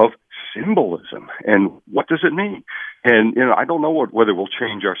of symbolism. And what does it mean? And, I don't know whether we'll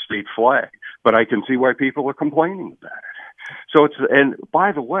change our state flag, but I can see why people are complaining about it. So and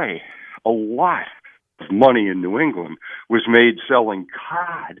by the way, a lot of money in New England was made selling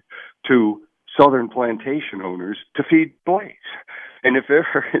cod to southern plantation owners to feed slaves. And if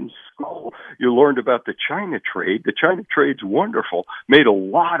ever in school you learned about the China trade, the China trade's wonderful, made a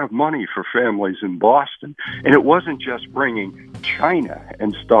lot of money for families in Boston. And it wasn't just bringing China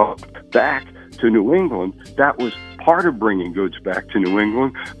and stuff back to New England. That was part of bringing goods back to New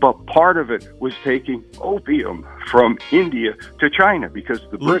England, but part of it was taking opium from India to China, because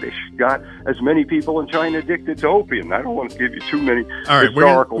the British got as many people in China addicted to opium. I don't want to give you too many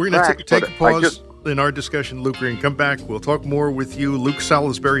historical facts. We're going to take a pause in our discussion, Luke. We're going to come back. We'll talk more with you. Luke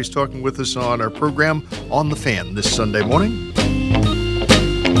Salisbury is talking with us on our program On the Fan this Sunday morning.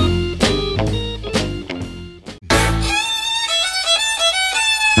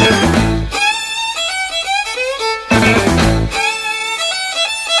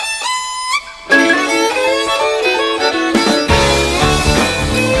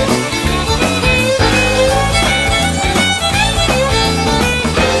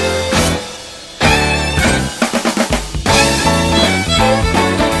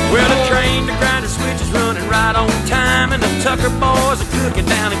 Tucker boys are cooking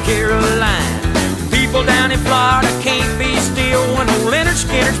down in Carolina. People down in Florida can't be still when old Leonard Leonard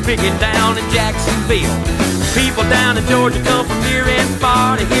Skinner's picking down in Jacksonville. People down in Georgia come from near and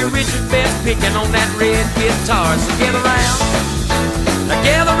far to hear Richard Best picking on that red guitar. So gather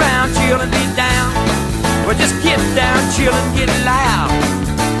round, chill and be down. Well, just get down, chill and get loud.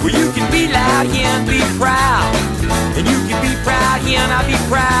 Well, you can be loud here and be proud. And you can be proud here and I'll be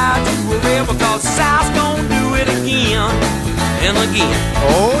proud to a rebel, cause South's gonna do it again and again.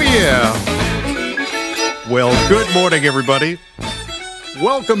 Oh, yeah. Well, good morning, everybody.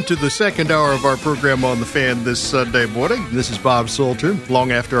 Welcome to the second hour of our program on The Fan this Sunday morning. This is Bob Salter.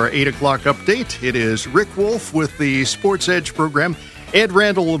 Long after our 8 o'clock update, it is Rick Wolf with the Sports Edge program. Ed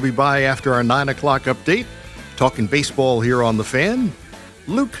Randall will be by after our 9 o'clock update, talking baseball here on The Fan.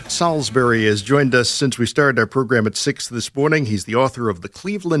 Luke Salisbury has joined us since we started our program at 6 this morning. He's the author of The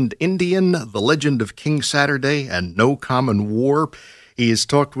Cleveland Indian, The Legend of King Saturday, and No Common War. He has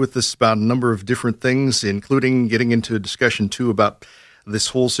talked with us about a number of different things, including getting into a discussion, too, about this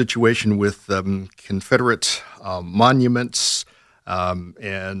whole situation with Confederate monuments,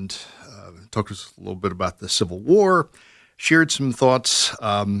 and talked to us a little bit about the Civil War, shared some thoughts.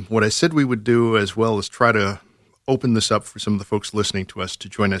 What I said we would do as well is try to open this up for some of the folks listening to us to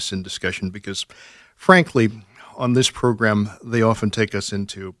join us in discussion, because, frankly, on this program, they often take us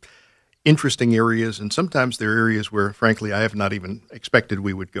into interesting areas, and sometimes they're areas where, frankly, I have not even expected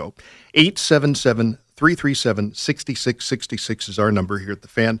we would go. 877-337-6666 is our number here at The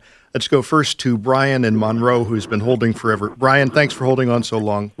Fan. Let's go first to Brian in Monroe, who's been holding forever. Brian, thanks for holding on so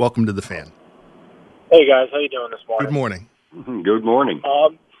long. Welcome to The Fan. Hey, guys. How you doing this morning? Good morning. Good morning.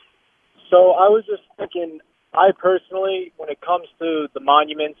 So I was just thinking, I personally, when it comes to the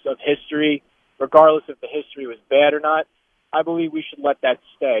monuments of history, regardless if the history was bad or not, I believe we should let that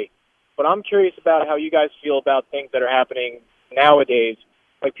stay. But I'm curious about how you guys feel about things that are happening nowadays,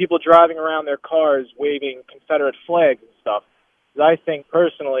 like people driving around their cars waving Confederate flags and stuff. I think,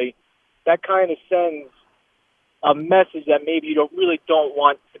 personally, that kind of sends a message that maybe you don't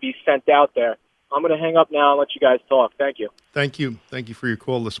want to be sent out there. I'm going to hang up now and let you guys talk. Thank you. Thank you. Thank you for your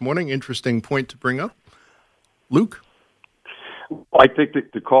call this morning. Interesting point to bring up. Luke? I think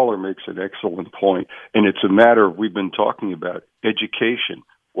that the caller makes an excellent point, and it's a matter of, we've been talking about education.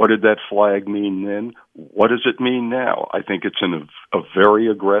 What did that flag mean then? What does it mean now? I think it's a very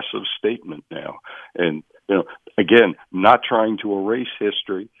aggressive statement now. And, again, not trying to erase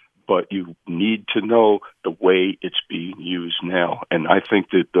history, but you need to know the way it's being used now. And I think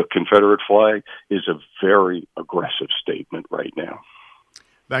that the Confederate flag is a very aggressive statement right now.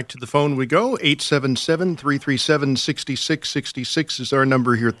 Back to the phone we go. 877-337-6666 is our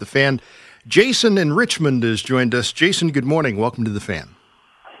number here at The Fan. Jason in Richmond has joined us. Jason, good morning. Welcome to The Fan.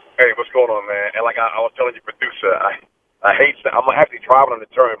 Hey, what's going on, man? And like I was telling your producer, I'm actually driving on the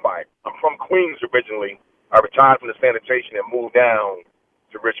turnpike. I'm from Queens originally. I retired from the sanitation and moved down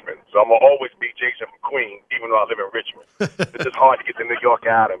to Richmond. So I'm going to always be Jason from Queens, even though I live in Richmond. It's just hard to get the New York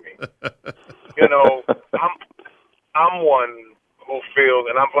out of me. I'm one who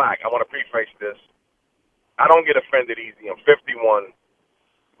feels, and I'm black, I want to preface this, I don't get offended easy. I'm 51.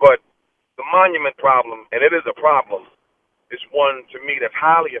 But the monument problem, and it is a problem, is one, to me, that's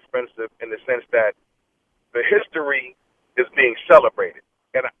highly offensive in the sense that the history is being celebrated.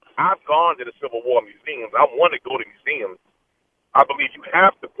 And I've gone to the Civil War museums. I want to go to museums. I believe you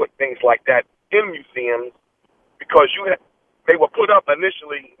have to put things like that in museums because they were put up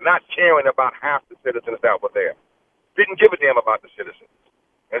initially not caring about half the citizens that were there. Didn't give a damn about the citizens.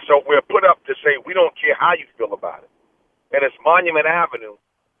 And so we're put up to say we don't care how you feel about it. And it's Monument Avenue,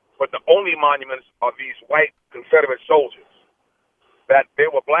 but the only monuments are these white Confederate soldiers. That there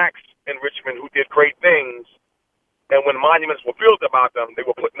were blacks in Richmond who did great things, and when monuments were built about them, they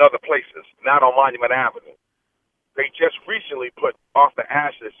were put in other places, not on Monument Avenue. They just recently put Arthur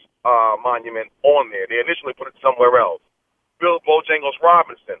Ashe's monument on there. They initially put it somewhere else. Bill Bojangles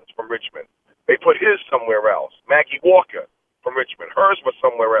Robinson from Richmond. They put his somewhere else. Maggie Walker from Richmond. Hers was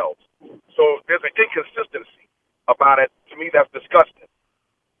somewhere else. So there's an inconsistency about it. To me, that's disgusting.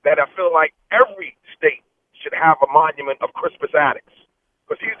 That I feel like every state should have a monument of Crispus Attucks,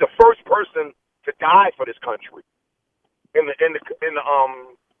 because he's the first person to die for this country in the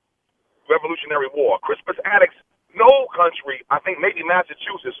Revolutionary War. Crispus Attucks, no country, I think maybe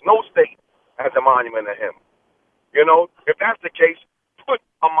Massachusetts, no state has a monument to him. If that's the case, put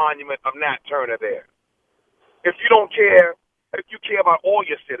a monument of Nat Turner there. If you care about all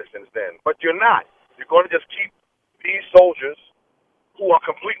your citizens then, but you're not. You're going to just keep these soldiers who are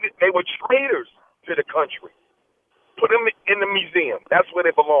they were traitors to the country. Put them in the museum. That's where they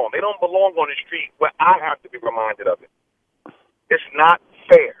belong. They don't belong on the street where I have to be reminded of it. It's not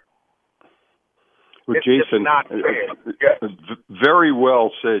fair. Well, It's Jason, just not fair. Yes. Very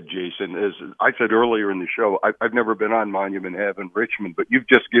well said, Jason. As I said earlier in the show, I've never been on Monument Ave in Richmond, but you've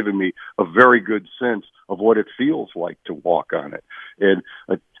just given me a very good sense of what it feels like to walk on it. And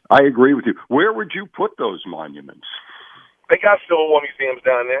I agree with you. Where would you put those monuments? They got Civil War museums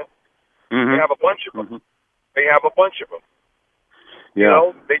down there. Mm-hmm. They have a bunch of them. Mm-hmm. They have a bunch of them. Yeah. You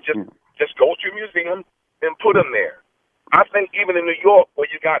know, they just go to a museum and put them there. I think even in New York, where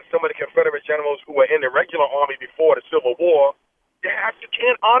you got some of the Confederate generals who were in the regular army before the Civil War, you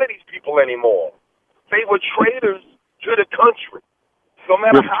can't honor these people anymore. They were traitors to the country. So no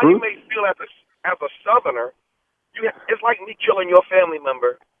matter how you may feel as a Southerner, it's like me killing your family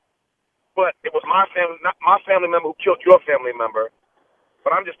member, but it was my family, not my family member who killed your family member.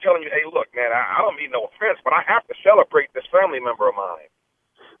 But I'm just telling you, hey, look, man, I don't mean no offense, but I have to celebrate this family member of mine.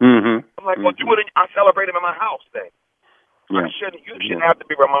 Mm-hmm. I'm like, well, I celebrate him in my house then. Yeah. You shouldn't have to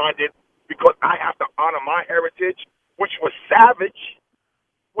be reminded, because I have to honor my heritage, which was savage,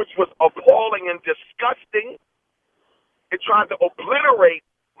 which was appalling and disgusting. It tried to obliterate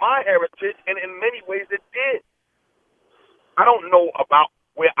my heritage, and in many ways it did. I don't know about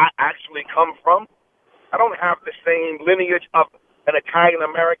where I actually come from. I don't have the same lineage of an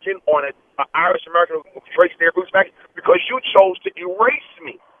Italian-American or an Irish-American who traced their roots back, because you chose to erase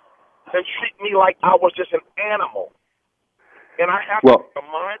me and treat me like I was just an animal. And I have to be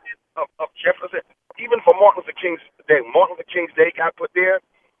reminded of Jefferson, even for Martin Luther King's Day. Martin Luther King's Day got put there.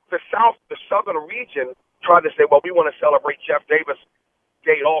 The southern region tried to say, well, we want to celebrate Jeff Davis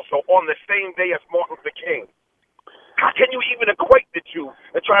Day also on the same day as Martin Luther King. How can you even equate the two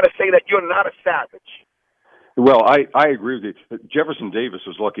and try to say that you're not a savage? Well, I agree with you. Jefferson Davis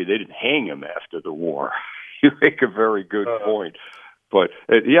was lucky they didn't hang him after the war. You make a very good point. But,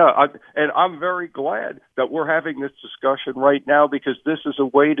 I'm very glad that we're having this discussion right now, because this is a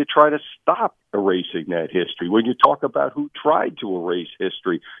way to try to stop erasing that history. When you talk about who tried to erase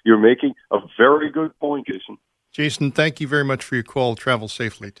history, you're making a very good point, Jason. Jason, thank you very much for your call. Travel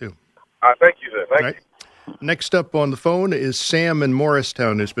safely, too. Thank you, sir. Thank you. Next up on the phone is Sam in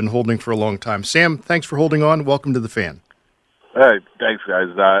Morristown, who's been holding for a long time. Sam, thanks for holding on. Welcome to the Fan. Hey, thanks, guys.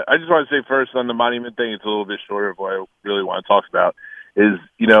 I just want to say first on the monument thing, it's a little bit shorter of what I really want to talk about.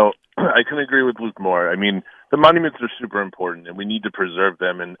 I couldn't agree with Luke more. I mean, the monuments are super important, and we need to preserve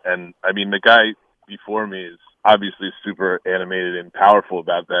them. And I mean, the guy before me is obviously super animated and powerful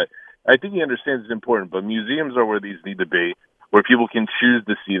about that. I think he understands it's important, but museums are where these need to be, where people can choose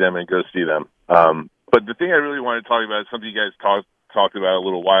to see them and go see them. But the thing I really want to talk about is something you guys talked about a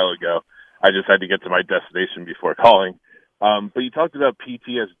little while ago. I just had to get to my destination before calling. But you talked about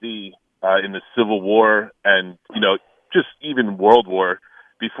PTSD in the Civil War and, just even World War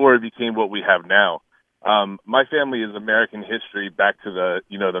before it became what we have now. My family is American history back to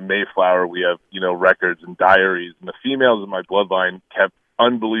the Mayflower. We have, records and diaries, and the females in my bloodline kept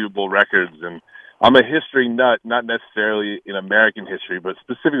unbelievable records. And I'm a history nut, not necessarily in American history, but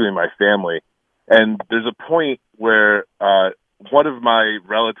specifically my family. And there's a point where one of my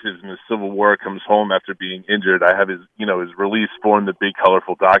relatives in the Civil War comes home after being injured. I have his release form, the big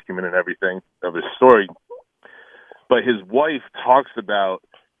colorful document and everything of his story. But his wife talks about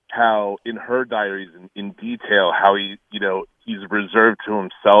how in her diaries in detail how he's reserved to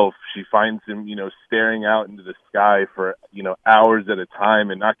himself. She finds him, staring out into the sky for, hours at a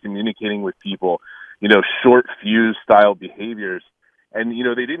time and not communicating with people, short fuse style behaviors. And,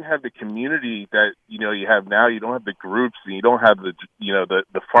 they didn't have the community that, you have now. You don't have the groups, and you don't have the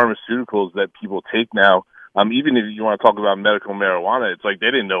pharmaceuticals that people take now. Even if you want to talk about medical marijuana, it's like they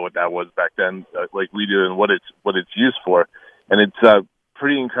didn't know what that was back then, like we do, and what it's used for. And it's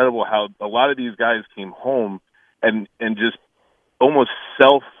pretty incredible how a lot of these guys came home and just almost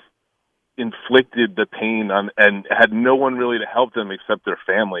self-inflicted the pain on, and had no one really to help them except their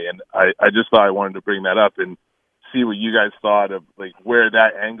family. And I just thought I wanted to bring that up and see what you guys thought of, like, where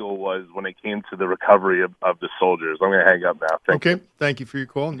that angle was when it came to the recovery of the soldiers. I'm going to hang up now. Thank you. Thank you for your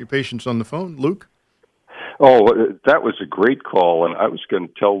call and your patience on the phone. Luke? Oh, that was a great call, and I was going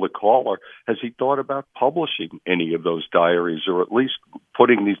to tell the caller, has he thought about publishing any of those diaries, or at least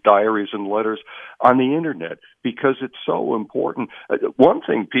putting these diaries and letters on the Internet, because it's so important. One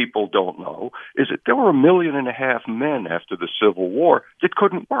thing people don't know is that there were 1.5 million men after the Civil War that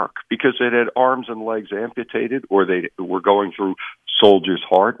couldn't work because they had arms and legs amputated, or they were going through soldier's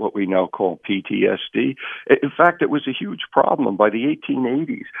heart, what we now call PTSD. In fact, it was a huge problem. By the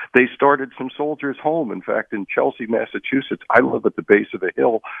 1880s, they started some soldiers' home. In fact, in Chelsea, Massachusetts, I live at the base of a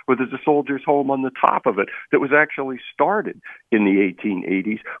hill where there's a soldiers' home on the top of it that was actually started in the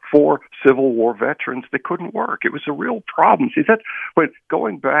 1880s for Civil War veterans that couldn't work. It was a real problem. See, but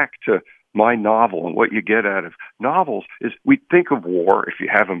going back to my novel and what you get out of novels is we think of war, if you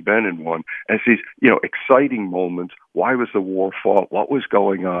haven't been in one, as these, exciting moments. Why was the war fought? What was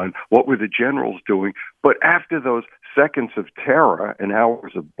going on? What were the generals doing? But after those seconds of terror and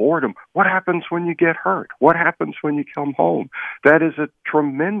hours of boredom, what happens when you get hurt? What happens when you come home? That is a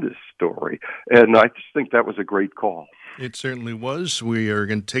tremendous story. And I just think that was a great call. It certainly was. We are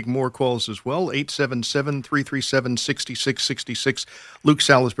going to take more calls as well. 877-337-6666. Luke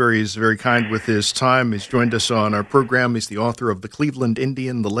Salisbury is very kind with his time. He's joined us on our program. He's the author of The Cleveland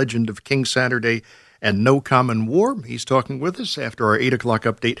Indian, The Legend of King Saturday, and No Common War. He's talking with us after our 8 o'clock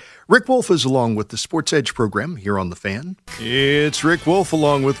update. Rick Wolf is along with the Sports Edge program here on The Fan. It's Rick Wolf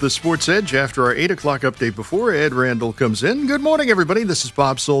along with the Sports Edge after our 8 o'clock update before Ed Randall comes in. Good morning, everybody. This is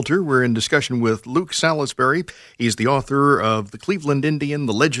Bob Salter. We're in discussion with Luke Salisbury. He's the author of The Cleveland Indian,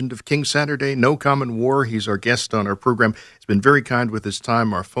 The Legend of King Saturday, No Common War. He's our guest on our program. He's been very kind with his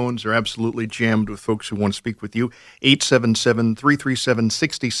time. Our phones are absolutely jammed with folks who want to speak with you.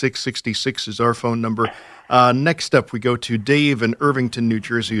 877-337-6666 is our phone number. Next up, we go to Dave in Irvington, New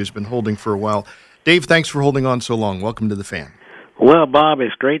Jersey, who's been holding for a while. Dave, thanks for holding on so long. Welcome to The Fan. Well, Bob,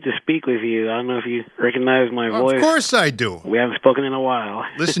 it's great to speak with you. I don't know if you recognize my voice. Of course I do. We haven't spoken in a while.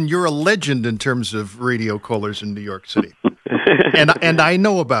 Listen, you're a legend in terms of radio callers in New York City. and I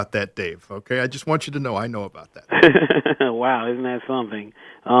know about that, Dave, okay? I just want you to know I know about that. Wow, isn't that something?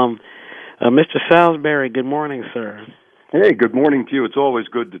 Mr. Salisbury, good morning, sir. Hey, good morning to you. It's always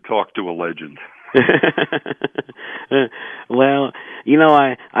good to talk to a legend. Well,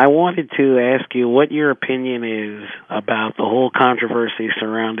 I wanted to ask you what your opinion is about the whole controversy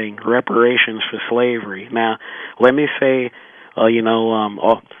surrounding reparations for slavery. Now, let me say,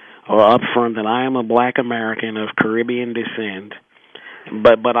 up front that I am a black American of Caribbean descent,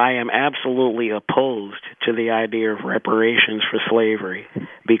 but I am absolutely opposed to the idea of reparations for slavery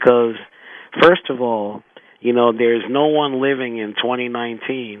because, first of all, there's no one living in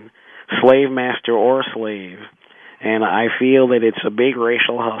 2019, slave master or slave, and I feel that it's a big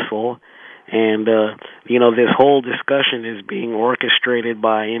racial hustle, and, this whole discussion is being orchestrated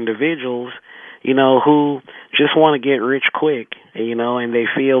by individuals, who just want to get rich quick, and they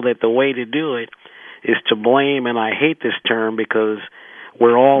feel that the way to do it is to blame, and I hate this term because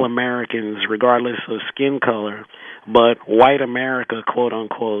we're all Americans regardless of skin color, but white America, quote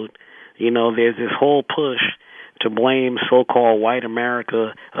unquote, there's this whole push to blame so-called white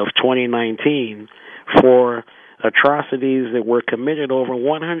America of 2019 for atrocities that were committed over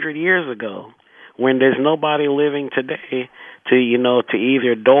 100 years ago, when there's nobody living today to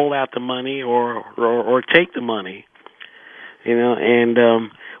either dole out the money or take the money.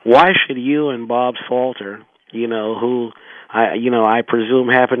 Why should you and Bob Salter, who I presume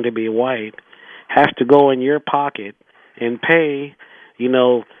happen to be white, have to go in your pocket and pay,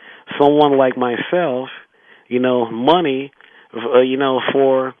 someone like myself, money,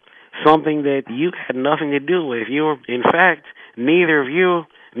 for something that you had nothing to do with? In fact, neither of your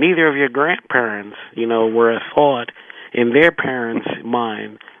grandparents, were a thought in their parents'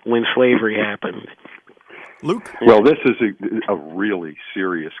 mind when slavery happened. Luke? Well, this is a really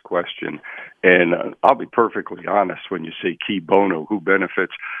serious question, and I'll be perfectly honest when you say key bono, who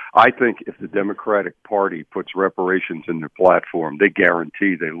benefits. I think if the Democratic Party puts reparations in their platform, they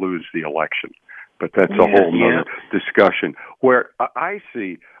guarantee they lose the election. But that's a whole nother discussion. Where I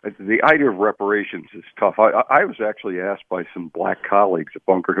see the idea of reparations is tough. I was actually asked by some black colleagues at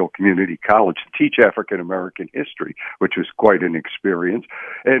Bunker Hill Community College to teach African American history, which was quite an experience.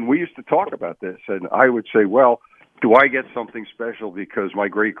 And we used to talk about this, and I would say, well, do I get something special because my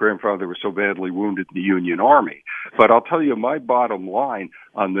great-grandfather was so badly wounded in the Union Army? But I'll tell you, my bottom line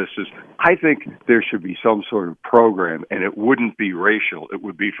on this is I think there should be some sort of program, and it wouldn't be racial. It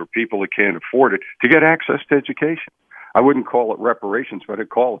would be for people that can't afford it to get access to education. I wouldn't call it reparations, but I'd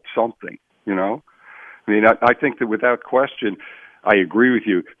call it something, I mean, I think that without question, I agree with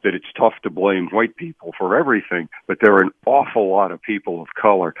you that it's tough to blame white people for everything, but there are an awful lot of people of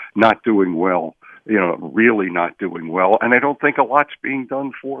color not doing well, really not doing well, and I don't think a lot's being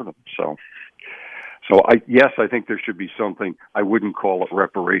done for them. So I think there should be something. I wouldn't call it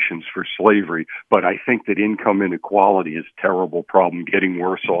reparations for slavery, but I think that income inequality is a terrible problem, getting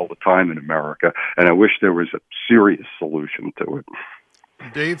worse all the time in America, and I wish there was a serious solution to it.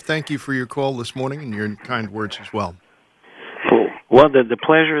 Dave, thank you for your call this morning and your kind words as well. Well, the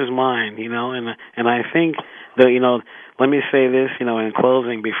pleasure is mine, and I think that, let me say this, in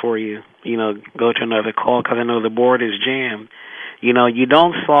closing before you, go to another call, because I know the board is jammed. You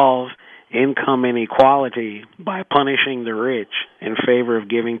don't solve income inequality by punishing the rich in favor of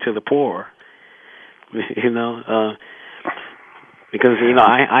giving to the poor. because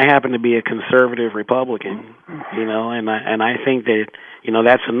I happen to be a conservative Republican, and I think that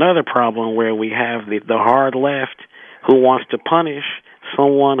that's another problem where we have the hard left who wants to punish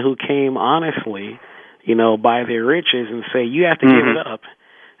someone who came honestly, by their riches and say you have to give it up,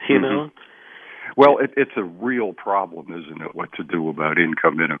 know. Well, it's a real problem, isn't it, what to do about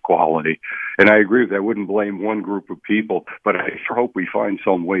income inequality? And I agree with that. I wouldn't blame one group of people, but I sure hope we find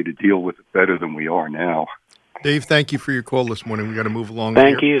some way to deal with it better than we are now. Dave, thank you for your call this morning. We got to move along.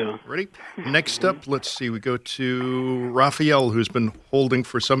 Thank here. you. Ready? Next up, let's see. We go to Raphael, who's been holding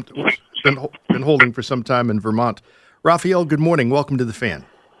for some time in Vermont. Raphael, good morning. Welcome to the Fan.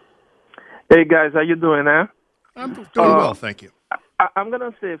 Hey guys, how you doing, huh? I'm doing well, thank you. I'm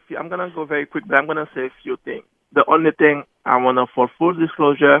gonna go very quick, but I'm gonna say a few things. The only thing I wanna, for full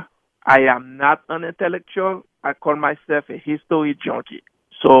disclosure, I am not an intellectual. I call myself a history junkie.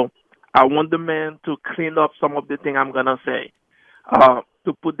 So I want the man to clean up some of the things I'm gonna say,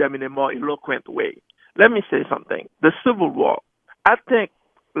 to put them in a more eloquent way. Let me say something. The Civil War, I think,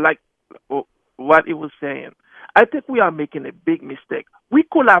 like what he was saying, I think we are making a big mistake. We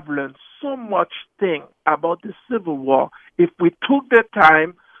could have learned so much thing about the Civil War if we took the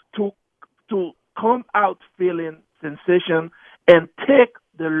time to come out feeling sensation and take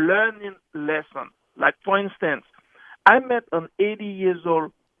the learning lesson. Like, for instance, I met an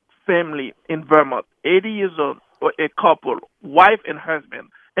 80-years-old family in Vermont, 80 years old, a couple, wife and husband.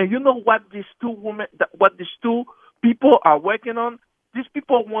 And you know what these two people are working on? These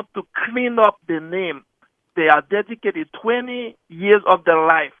people want to clean up the name. They are dedicated 20 years of their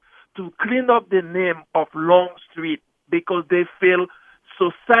life to clean up the name of Longstreet because they feel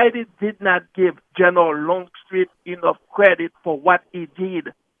society did not give General Longstreet enough credit for what he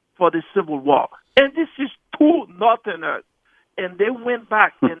did for the Civil War. And this is two Northerners. And they went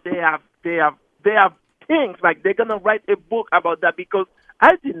back and they have things like they're gonna write a book about that because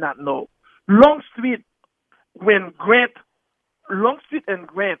I did not know. Longstreet and Grant,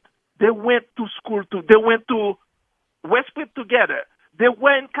 they went to school they went to West Point together. They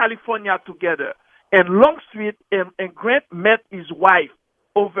were in California together. And Longstreet and Grant met his wife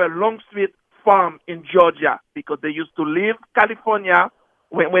over Longstreet Farm in Georgia because they used to leave California.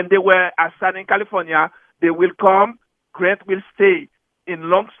 When they were assigned in California, they will come. Grant will stay in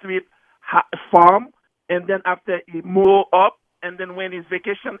Longstreet Farm, and then after he move up, and then when his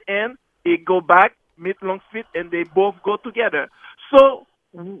vacation ends, he go back, meet Longstreet, and they both go together. So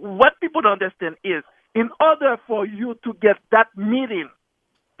what people don't understand is, in order for you to get that meeting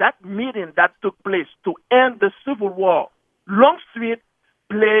that took place to end the Civil War, Longstreet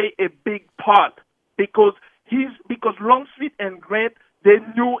played a big part because Longstreet and Grant, they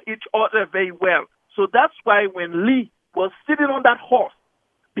knew each other very well. So that's why when Lee was sitting on that horse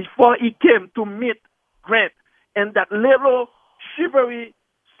before he came to meet Grant, and that little chivalry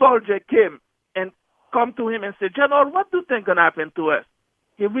soldier came and come to him and said, "General, what do you think gonna happen to us?"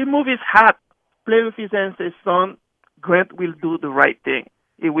 He removed his hat, play with his hand, and said, "Son, Grant will do the right thing.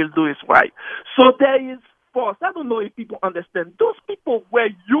 He will do his right." So there is force. I don't know if people understand. Those people were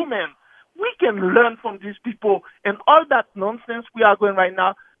human. We can learn from these people, and all that nonsense we are going right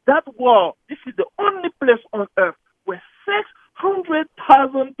now. That war, this is the only place on earth where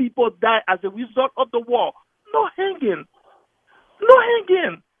 600,000 people died as a result of the war. No hanging.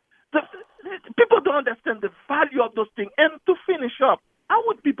 People don't understand the value of those things. And to finish up, I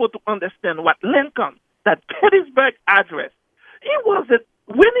want people to understand what Lincoln, that Gettysburg Address,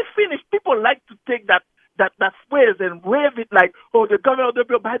 when he finished, people like to take that phrase and wave it like, "Oh, the government of the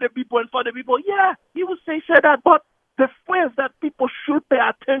people, by the people, and for the people." Yeah, he would say that, but the phrase that people should pay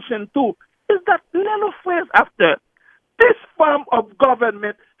attention to is that little phrase after, "This form of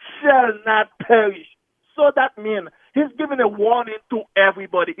government shall not perish." So that means he's giving a warning to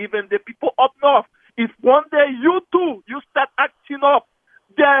everybody, even the people up north. If one day you start acting up,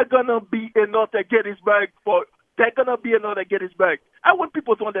 there's gonna be another Gettysburg. I want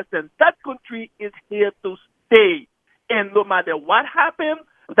people to understand that country is here to stay. And no matter what happens,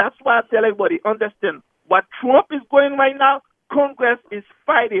 that's why I tell everybody, understand what Trump is going right now, Congress is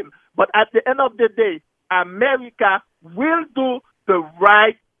fighting. But at the end of the day, America will do the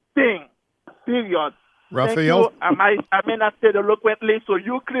right thing. Period. Raphael? Thank you. I may not say it eloquently, so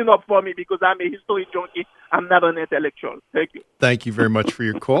you clean up for me because I'm a history junkie. I'm not an intellectual. Thank you. Thank you very much for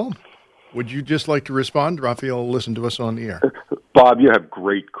your call. Would you just like to respond? Raphael, listen to us on the air. Bob, you have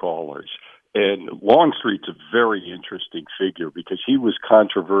great callers. And Longstreet's a very interesting figure because he was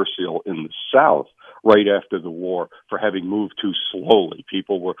controversial in the South right after the war for having moved too slowly.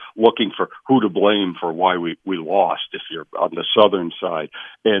 People were looking for who to blame for why we lost if you're on the Southern side.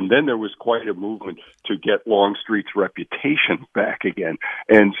 And then there was quite a movement to get Longstreet's reputation back again.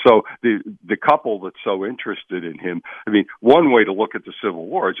 And so the couple that's so interested in him, I mean, one way to look at the Civil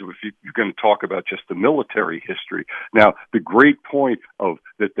War is if you're going to talk about just the military history. Now, the great point of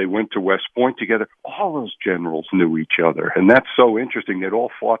that they went to West Point together, all those generals knew each other. And that's so interesting. They'd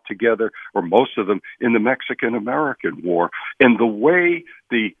all fought together, or most of them, in the Mexican-American War. And the way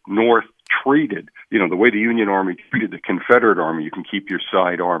the North treated, the way the Union Army treated the Confederate Army, you can keep your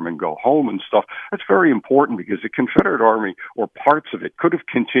sidearm and go home and stuff, that's very important because the Confederate Army, or parts of it, could have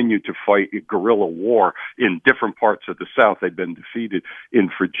continued to fight a guerrilla war in different parts of the South. They'd been defeated in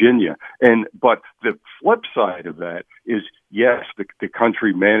Virginia. But the flip side of that is, yes, the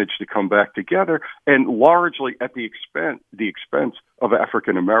country managed to come back together, and largely at the expense of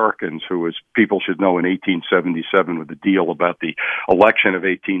African Americans, who, as people should know, in 1877, with the deal about the election of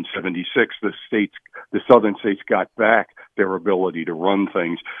 1876, the Southern states got back their ability to run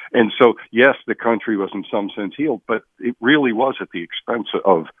things. And so, yes, the country was in some sense healed, but it really was at the expense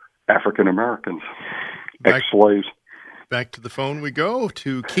of African Americans, ex-slaves. Back to the phone we go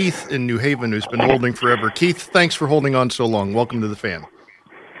to Keith in New Haven, who's been holding forever. Keith, thanks for holding on so long. Welcome to the Fan.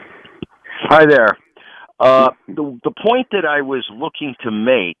 Hi there. The point that I was looking to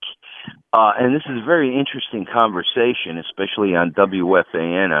make, and this is a very interesting conversation, especially on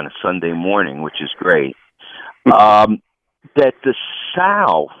WFAN on a Sunday morning, which is great, that the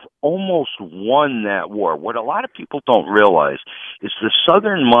South almost won that war. What a lot of people don't realize is the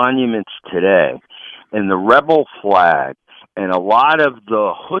Southern monuments today and the rebel flag and a lot of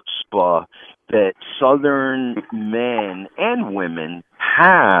the chutzpah that Southern men and women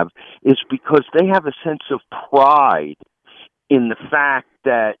have is because they have a sense of pride in the fact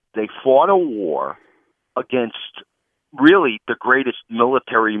that they fought a war against really the greatest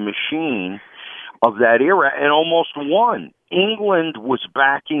military machine of that era and almost won. England was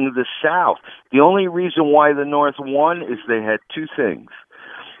backing the South. The only reason why the North won is they had two things.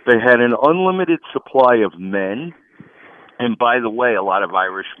 They had an unlimited supply of men, and by the way, a lot of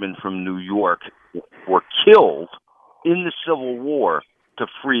Irishmen from New York were killed in the Civil War to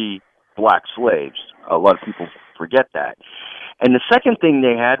free black slaves. A lot of people forget that. And the second thing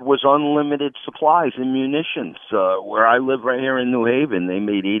they had was unlimited supplies and munitions. Where I live right here in New Haven, they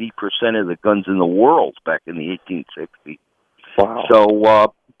made 80% of the guns in the world back in the 1860s. Wow.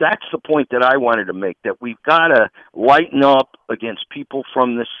 So that's the point that I wanted to make, that we've got to lighten up against people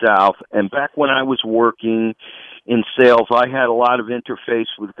from the South. And back when I was working in sales, I had a lot of interface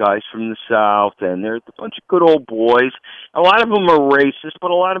with guys from the South, and they're a bunch of good old boys. A lot of them are racist,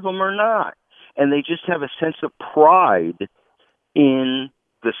 but a lot of them are not. And they just have a sense of pride in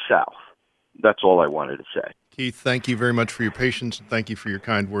the South. That's all I wanted to say. Keith, thank you very much for your patience, and thank you for your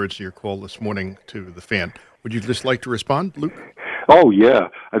kind words to your call this morning to the Fan. Would you just like to respond, Luke? Oh, yeah.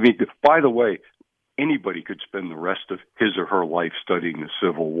 I mean, by the way, anybody could spend the rest of his or her life studying the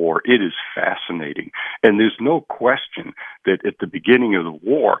Civil War. It is fascinating. And there's no question that at the beginning of the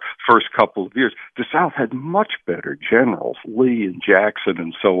war, first couple of years, the South had much better generals, Lee and Jackson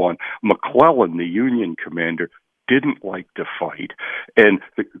and so on. McClellan, the Union commander, didn't like to fight. And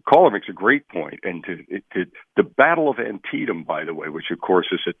the caller makes a great point. And the Battle of Antietam, by the way, which of course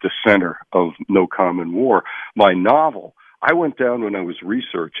is at the center of No Common War, my novel, I went down when I was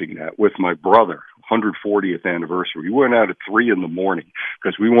researching that with my brother, 140th anniversary. We went out at 3 a.m.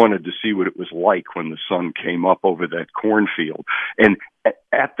 because we wanted to see what it was like when the sun came up over that cornfield. And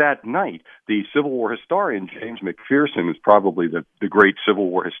at that night, the Civil War historian, James McPherson, is probably the great Civil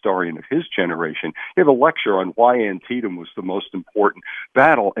War historian of his generation, gave a lecture on why Antietam was the most important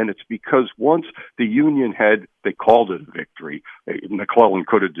battle. And it's because once the Union they called it a victory. McClellan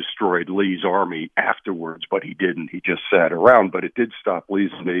could have destroyed Lee's army afterwards, but he didn't. He just sat around. But it did stop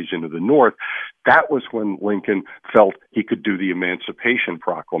Lee's invasion of the North. That was when Lincoln felt he could do the Emancipation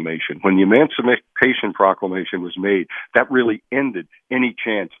Proclamation. When the Emancipation Proclamation was made, that really ended any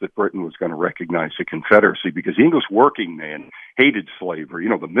chance that Britain was going to recognize the Confederacy, because the English working man hated slavery.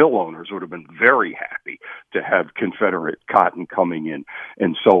 The mill owners would have been very happy to have Confederate cotton coming in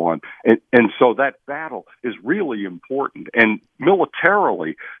and so on. And so that battle is really important. And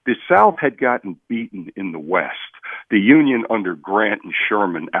militarily, the South had gotten beaten in the West. The Union under Grant and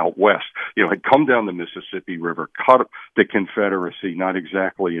Sherman out west, had come down the Mississippi River, cut the Confederacy not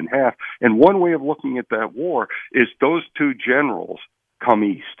exactly in half. And one way of looking at that war is those two generals come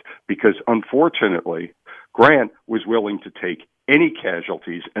east, because unfortunately, Grant was willing to take any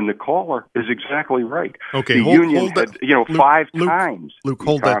casualties. And the caller is exactly right. Okay, the Union had, Luke, 5 times Luke,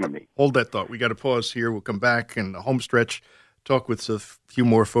 the economy. Hold that thought. We got to pause here. We'll come back in the home stretch, talk with a few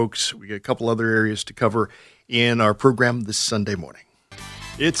more folks. We got a couple other areas to cover in our program this Sunday morning.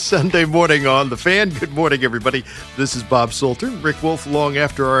 It's Sunday morning on The Fan. Good morning, everybody. This is Bob Salter. Rick Wolf along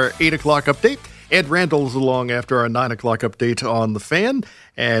after our 8 o'clock update. Ed Randall's along after our 9 o'clock update on The Fan.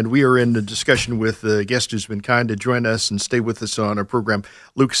 And we are in a discussion with a guest who's been kind to join us and stay with us on our program.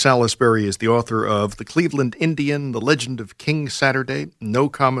 Luke Salisbury is the author of The Cleveland Indian, The Legend of King Saturday, No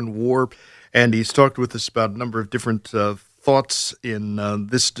Common War. And he's talked with us about a number of different thoughts in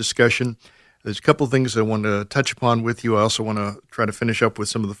this discussion. There's a couple of things I want to touch upon with you. I also want to try to finish up with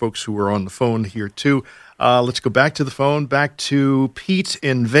some of the folks who are on the phone here, too. Let's go back to the phone, back to Pete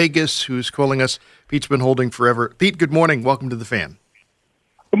in Vegas, who's calling us. Pete's been holding forever. Pete, good morning. Welcome to The Fan.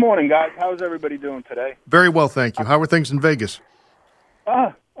 Good morning, guys. How's everybody doing today? Very well, thank you. How are things in Vegas?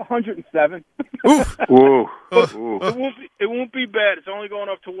 107. Oof. Ooh. It won't be bad. It's only going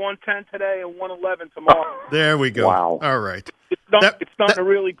up to 110 today and 111 tomorrow. There we go. Wow. All right. It's starting to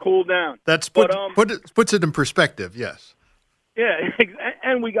really cool down. Puts it in perspective, yes. Yeah,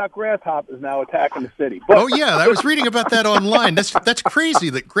 and we got grasshoppers now attacking the city. Oh yeah, I was reading about that online. That's crazy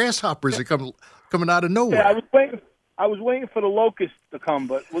that grasshoppers are coming out of nowhere. Yeah, I was waiting for the locusts to come,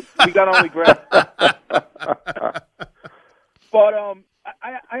 but we got only grasshoppers. But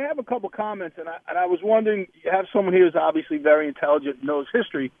I have a couple comments, and I was wondering, you have someone here who's obviously very intelligent and knows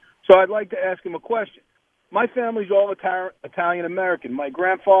history, so I'd like to ask him a question. My family's all Italian-American. My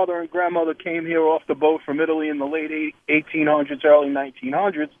grandfather and grandmother came here off the boat from Italy in the late 1800s, early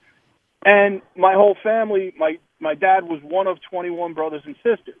 1900s, and my whole family, my dad was one of 21 brothers and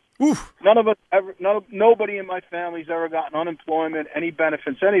sisters. Oof. Nobody in my family's ever gotten unemployment, any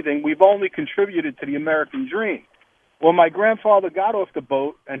benefits, anything. We've only contributed to the American dream. When my grandfather got off the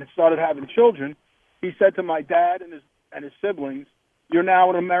boat and started having children, he said to my dad and his siblings, "You're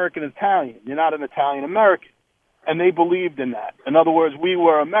now an American Italian. You're not an Italian American." And they believed in that. In other words, we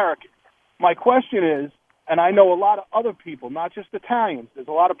were American. My question is, and I know a lot of other people, not just Italians. There's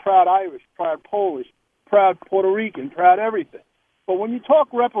a lot of proud Irish, proud Polish, proud Puerto Rican, proud everything. But when you talk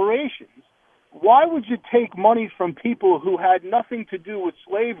reparations, why would you take money from people who had nothing to do with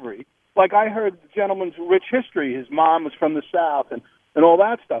slavery? Like I heard the gentleman's rich history. His mom was from the South and all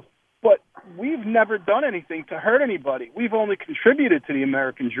that stuff. But we've never done anything to hurt anybody. We've only contributed to the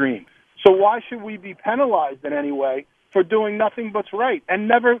American dream. So why should we be penalized in any way for doing nothing but's right? And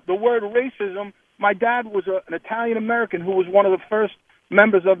never the word racism. My dad was an Italian-American who was one of the first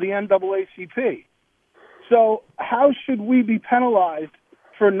members of the NAACP. So how should we be penalized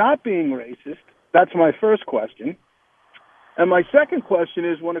for not being racist? That's my first question. And my second question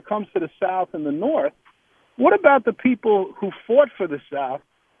is, when it comes to the South and the North, what about the people who fought for the South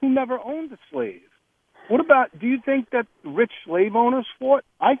who never owned a slave? Do you think that rich slave owners fought?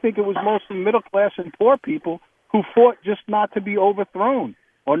 I think it was mostly middle class and poor people who fought just not to be overthrown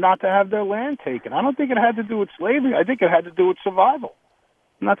or not to have their land taken. I don't think it had to do with slavery. I think it had to do with survival.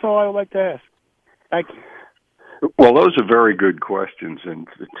 And that's all I would like to ask. Thank you. Well, those are very good questions. And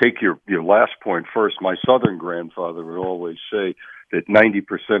to take your last point first, my Southern grandfather would always say that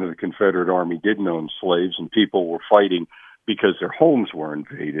 90% of the Confederate Army didn't own slaves and people were fighting because their homes were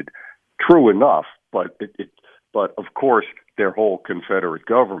invaded. True enough, but of course, their whole Confederate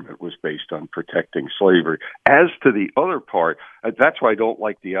government was based on protecting slavery. As to the other part, that's why I don't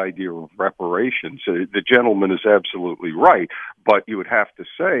like the idea of reparations. The gentleman is absolutely right, but you would have to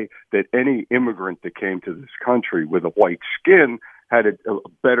say that any immigrant that came to this country with a white skin had a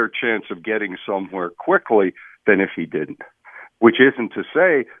better chance of getting somewhere quickly than if he didn't. Which isn't to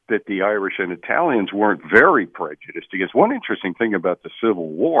say that the Irish and Italians weren't very prejudiced. Because one interesting thing about the Civil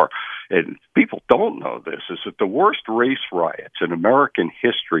War, and people don't know this, is that the worst race riots in American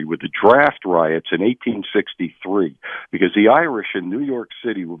history were the draft riots in 1863, because the Irish in New York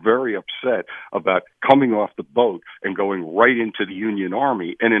City were very upset about coming off the boat and going right into the Union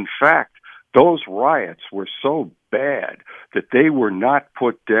Army. And in fact, those riots were so bad that they were not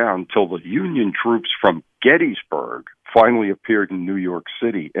put down till the Union troops from Gettysburg finally appeared in New York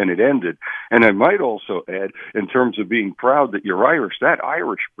City, and it ended. And I might also add, in terms of being proud that you're Irish, that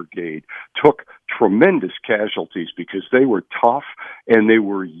Irish Brigade took tremendous casualties because they were tough and they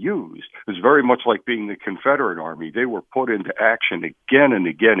were used. It was very much like being the Confederate Army. They were put into action again and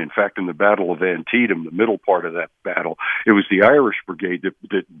again. In fact, in the Battle of Antietam, the middle part of that battle, it was the Irish Brigade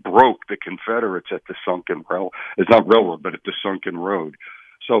that broke the Confederates at the Sunken Railroad. It's not railroad, but at the Sunken Road.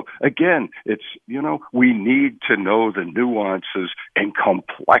 So again, it's, we need to know the nuances and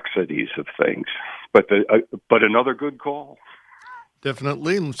complexities of things. But another good call.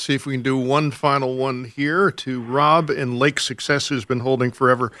 Definitely. Let's see if we can do one final one here to Rob in Lake Success, who's been holding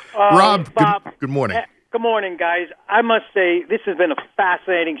forever. Rob, Bob, good morning. Good morning, guys. I must say this has been a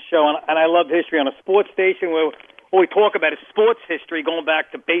fascinating show, and I love history on a sports station where what we talk about is sports history going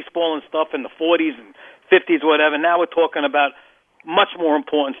back to baseball and stuff in the 40s and 50s, whatever. Now we're talking about much more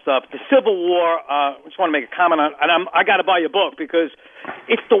important stuff. The Civil War, I just want to make a comment on, and I got to buy your book because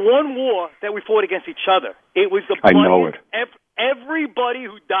it's the one war that we fought against each other. It was the I know it. Everybody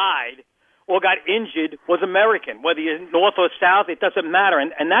who died or got injured was American, whether you're North or South, it doesn't matter.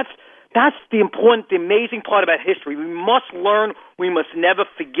 And that's the important, the amazing part about history. We must learn, we must never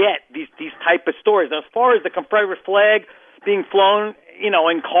forget these type of stories. Now, as far as the Confederate flag being flown,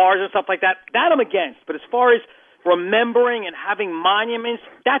 in cars and stuff like that I'm against. But as far as remembering and having monuments,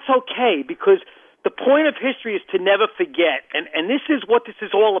 that's okay because the point of history is to never forget. And this is what this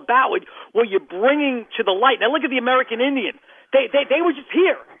is all about, what you're bringing to the light. Now, look at the American Indian. They were just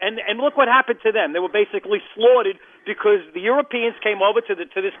here, and look what happened to them. They were basically slaughtered because the Europeans came over to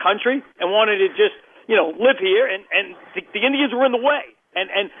this country and wanted to just live here, and the Indians were in the way.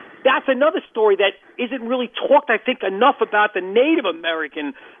 And that's another story that isn't really talked, I think, enough about the Native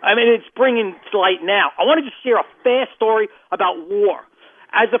American. I mean, it's bringing to light now. I want to just share a fast story about war.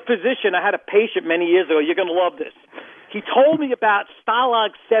 As a physician, I had a patient many years ago. You're going to love this. He told me about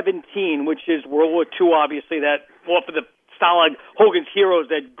Stalag 17, which is World War II, obviously, that for the Stalag Hogan's Heroes,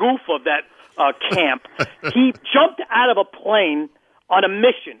 that goof of that camp. He jumped out of a plane on a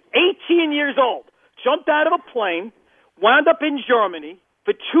mission, 18 years old, jumped out of a plane, wound up in Germany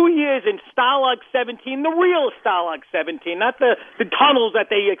for 2 years in Stalag 17, the real Stalag 17, not the tunnels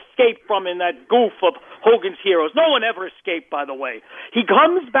that they escaped from in that goof of Hogan's Heroes. No one ever escaped, by the way. He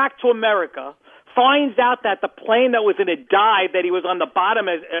comes back to America, finds out that the plane that was in a dive, that he was on the bottom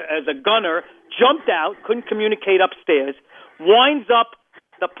as a gunner, jumped out, couldn't communicate upstairs, winds up,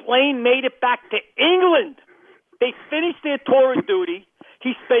 the plane made it back to England. They finished their tour of duty.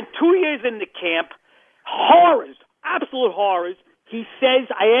 He spent 2 years in the camp. Horrors, absolute horrors. He says,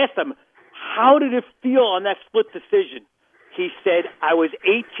 I asked him, how did it feel on that split decision? He said, I was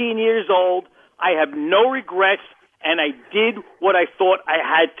 18 years old. I have no regrets, and I did what I thought I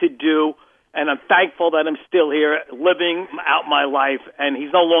had to do. And I'm thankful that I'm still here living out my life, and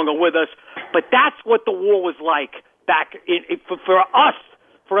he's no longer with us. But that's what the war was like back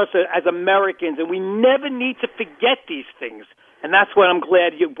for us as Americans, and we never need to forget these things. And that's why I'm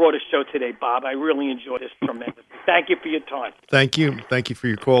glad you brought a show today, Bob. I really enjoyed this tremendously. Thank you for your time. Thank you. Thank you for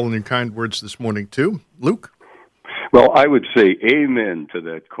your call and your kind words this morning, too. Luke? Well, I would say amen to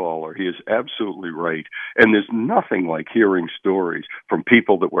that caller. He is absolutely right. And there's nothing like hearing stories from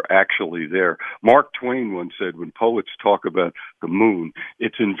people that were actually there. Mark Twain once said, when poets talk about the moon,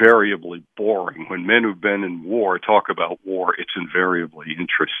 it's invariably boring. When men who've been in war talk about war, it's invariably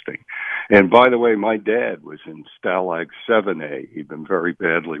interesting. And by the way, my dad was in Stalag 7A. He'd been very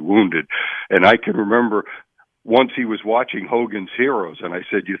badly wounded. And I can remember once he was watching Hogan's Heroes, and I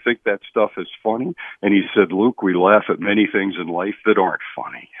said, you think that stuff is funny? And he said, Luke, we laugh at many things in life that aren't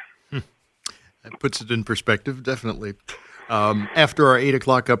funny. That puts it in perspective, definitely. After our 8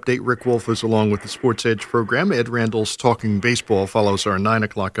 o'clock update, Rick Wolf is along with the Sports Edge program. Ed Randall's Talking Baseball follows our 9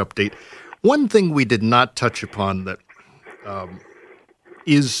 o'clock update. One thing we did not touch upon that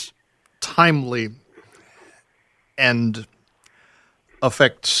is timely and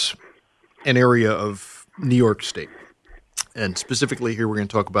affects an area of New York State. And specifically here, we're going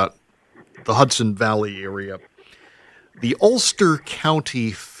to talk about the Hudson Valley area. The Ulster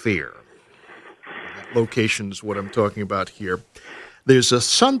County Fair. That location is what I'm talking about here. There's a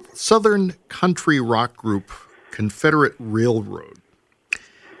Southern country rock group, Confederate Railroad,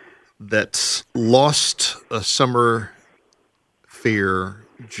 that's lost a summer fair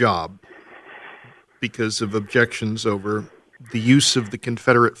job because of objections over the use of the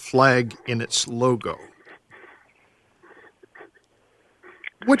Confederate flag in its logo.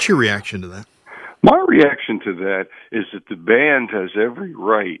 What's your reaction to that? My reaction to that is that the band has every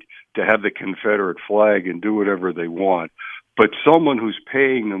right to have the Confederate flag and do whatever they want, but someone who's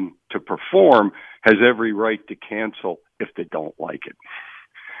paying them to perform has every right to cancel if they don't like it.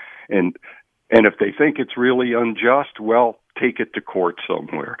 And if they think it's really unjust, well, take it to court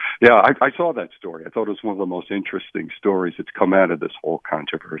somewhere. Yeah, I saw that story. I thought it was one of the most interesting stories that's come out of this whole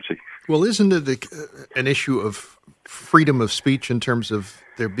controversy. Well, isn't it an issue of freedom of speech in terms of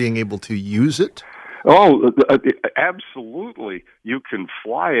their being able to use it? Oh, absolutely. You can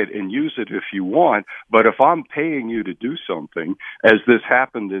fly it and use it if you want, but if I'm paying you to do something, as this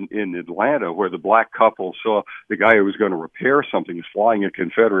happened in Atlanta, where the black couple saw the guy who was going to repair something is flying a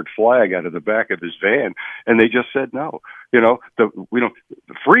Confederate flag out of the back of his van, and they just said no.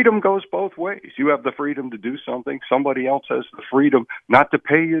 Freedom goes both ways. You have the freedom to do something. Somebody else has the freedom not to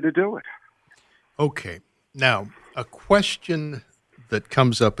pay you to do it. Okay. Now, a question that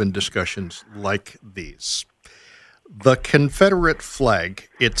comes up in discussions like these. The Confederate flag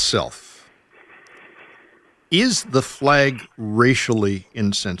itself, is the flag racially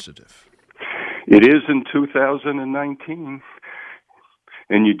insensitive? It is in 2019.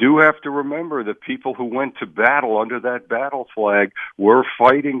 And you do have to remember that people who went to battle under that battle flag were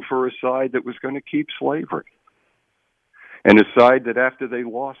fighting for a side that was going to keep slavery. And a side that after they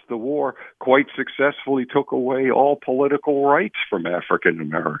lost the war quite successfully took away all political rights from African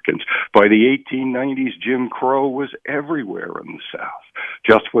Americans. By the 1890s, Jim Crow was everywhere in the South,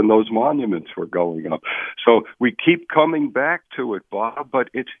 just when those monuments were going up. So we keep coming back to it, Bob, but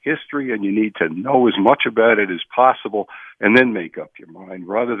it's history and you need to know as much about it as possible and then make up your mind,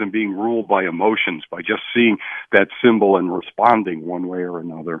 rather than being ruled by emotions, by just seeing that symbol and responding one way or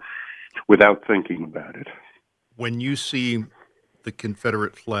another without thinking about it. When you see the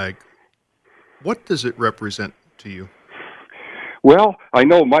Confederate flag, what does it represent to you? Well, I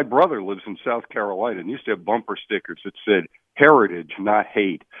know my brother lives in South Carolina and used to have bumper stickers that said heritage, not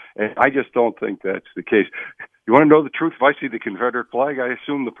hate. And I just don't think that's the case. You want to know the truth? If I see the Confederate flag, I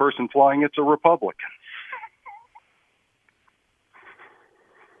assume the person flying it's a Republican.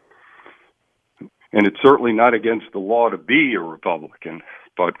 And it's certainly not against the law to be a Republican,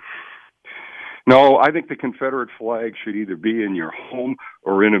 but no, I think the Confederate flag should either be in your home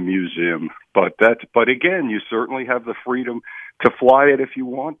or in a museum. But again, you certainly have the freedom to fly it if you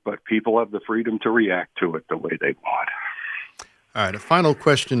want, but people have the freedom to react to it the way they want. All right, a final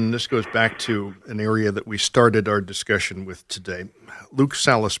question. This goes back to an area that we started our discussion with today. Luke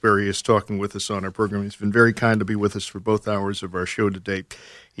Salisbury is talking with us on our program. He's been very kind to be with us for both hours of our show today.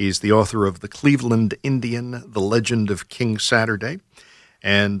 He's the author of The Cleveland Indian, The Legend of King Saturday,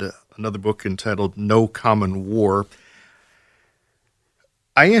 and another book entitled No Common War.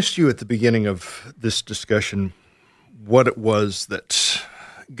 I asked you at the beginning of this discussion what it was that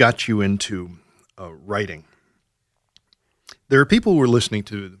got you into writing. There are people who are listening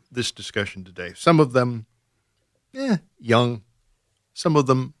to this discussion today. Some of them, young. Some of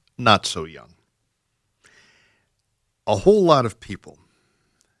them, not so young. A whole lot of people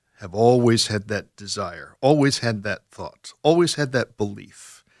have always had that desire, always had that thought, always had that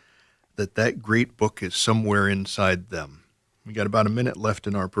belief that that great book is somewhere inside them. We got about a minute left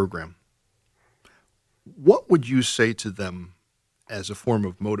in our program. What would you say to them as a form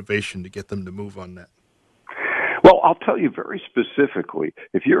of motivation to get them to move on that? Well, I'll tell you very specifically,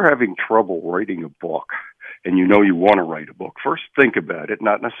 if you're having trouble writing a book and you know you want to write a book, first think about it,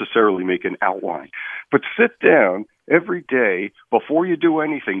 not necessarily make an outline, but sit down every day before you do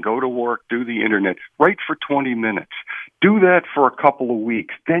anything, go to work, do the internet, write for 20 minutes. Do that for a couple of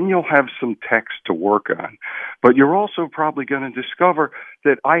weeks. Then you'll have some text to work on. But you're also probably going to discover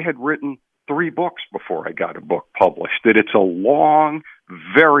that I had written 3 books before I got a book published, that it's a long,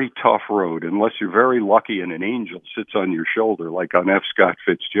 very tough road, unless you're very lucky and an angel sits on your shoulder, like on F. Scott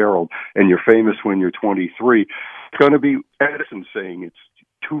Fitzgerald, and you're famous when you're 23. It's going to be Edison saying it's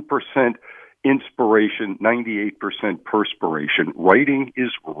 2% inspiration, 98% perspiration. Writing is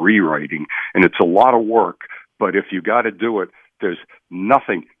rewriting, and it's a lot of work, but if you got to do it, there's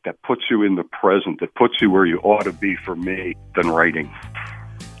nothing that puts you in the present, that puts you where you ought to be for me, than writing.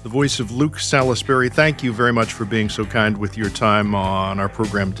 The voice of Luke Salisbury, thank you very much for being so kind with your time on our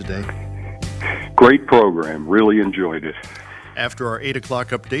program today. Great program. Really enjoyed it. After our 8 o'clock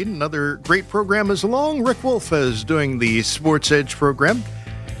update, another great program is along. Rick Wolf is doing the Sports Edge program.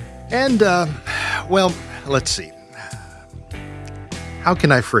 And, well, let's see. How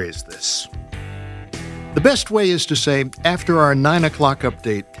can I phrase this? The best way is to say, after our 9 o'clock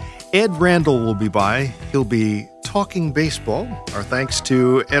update, Ed Randall will be by. He'll be talking baseball. Our thanks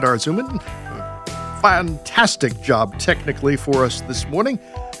to Ed Arzuman. Fantastic job technically for us this morning.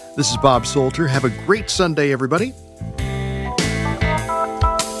 This is Bob Salter. Have a great Sunday, everybody.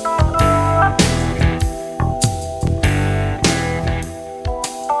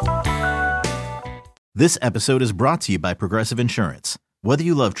 This episode is brought to you by Progressive Insurance. Whether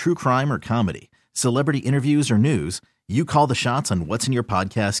you love true crime or comedy, celebrity interviews or news, you call the shots on what's in your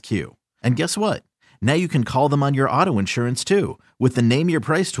podcast queue. And guess what? Now you can call them on your auto insurance too with the Name Your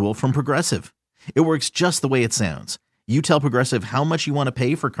Price tool from Progressive. It works just the way it sounds. You tell Progressive how much you want to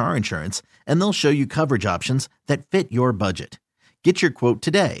pay for car insurance, and they'll show you coverage options that fit your budget. Get your quote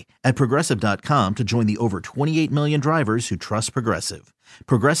today at Progressive.com to join the over 28 million drivers who trust Progressive.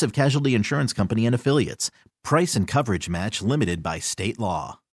 Progressive Casualty Insurance Company and Affiliates. Price and coverage match limited by state law.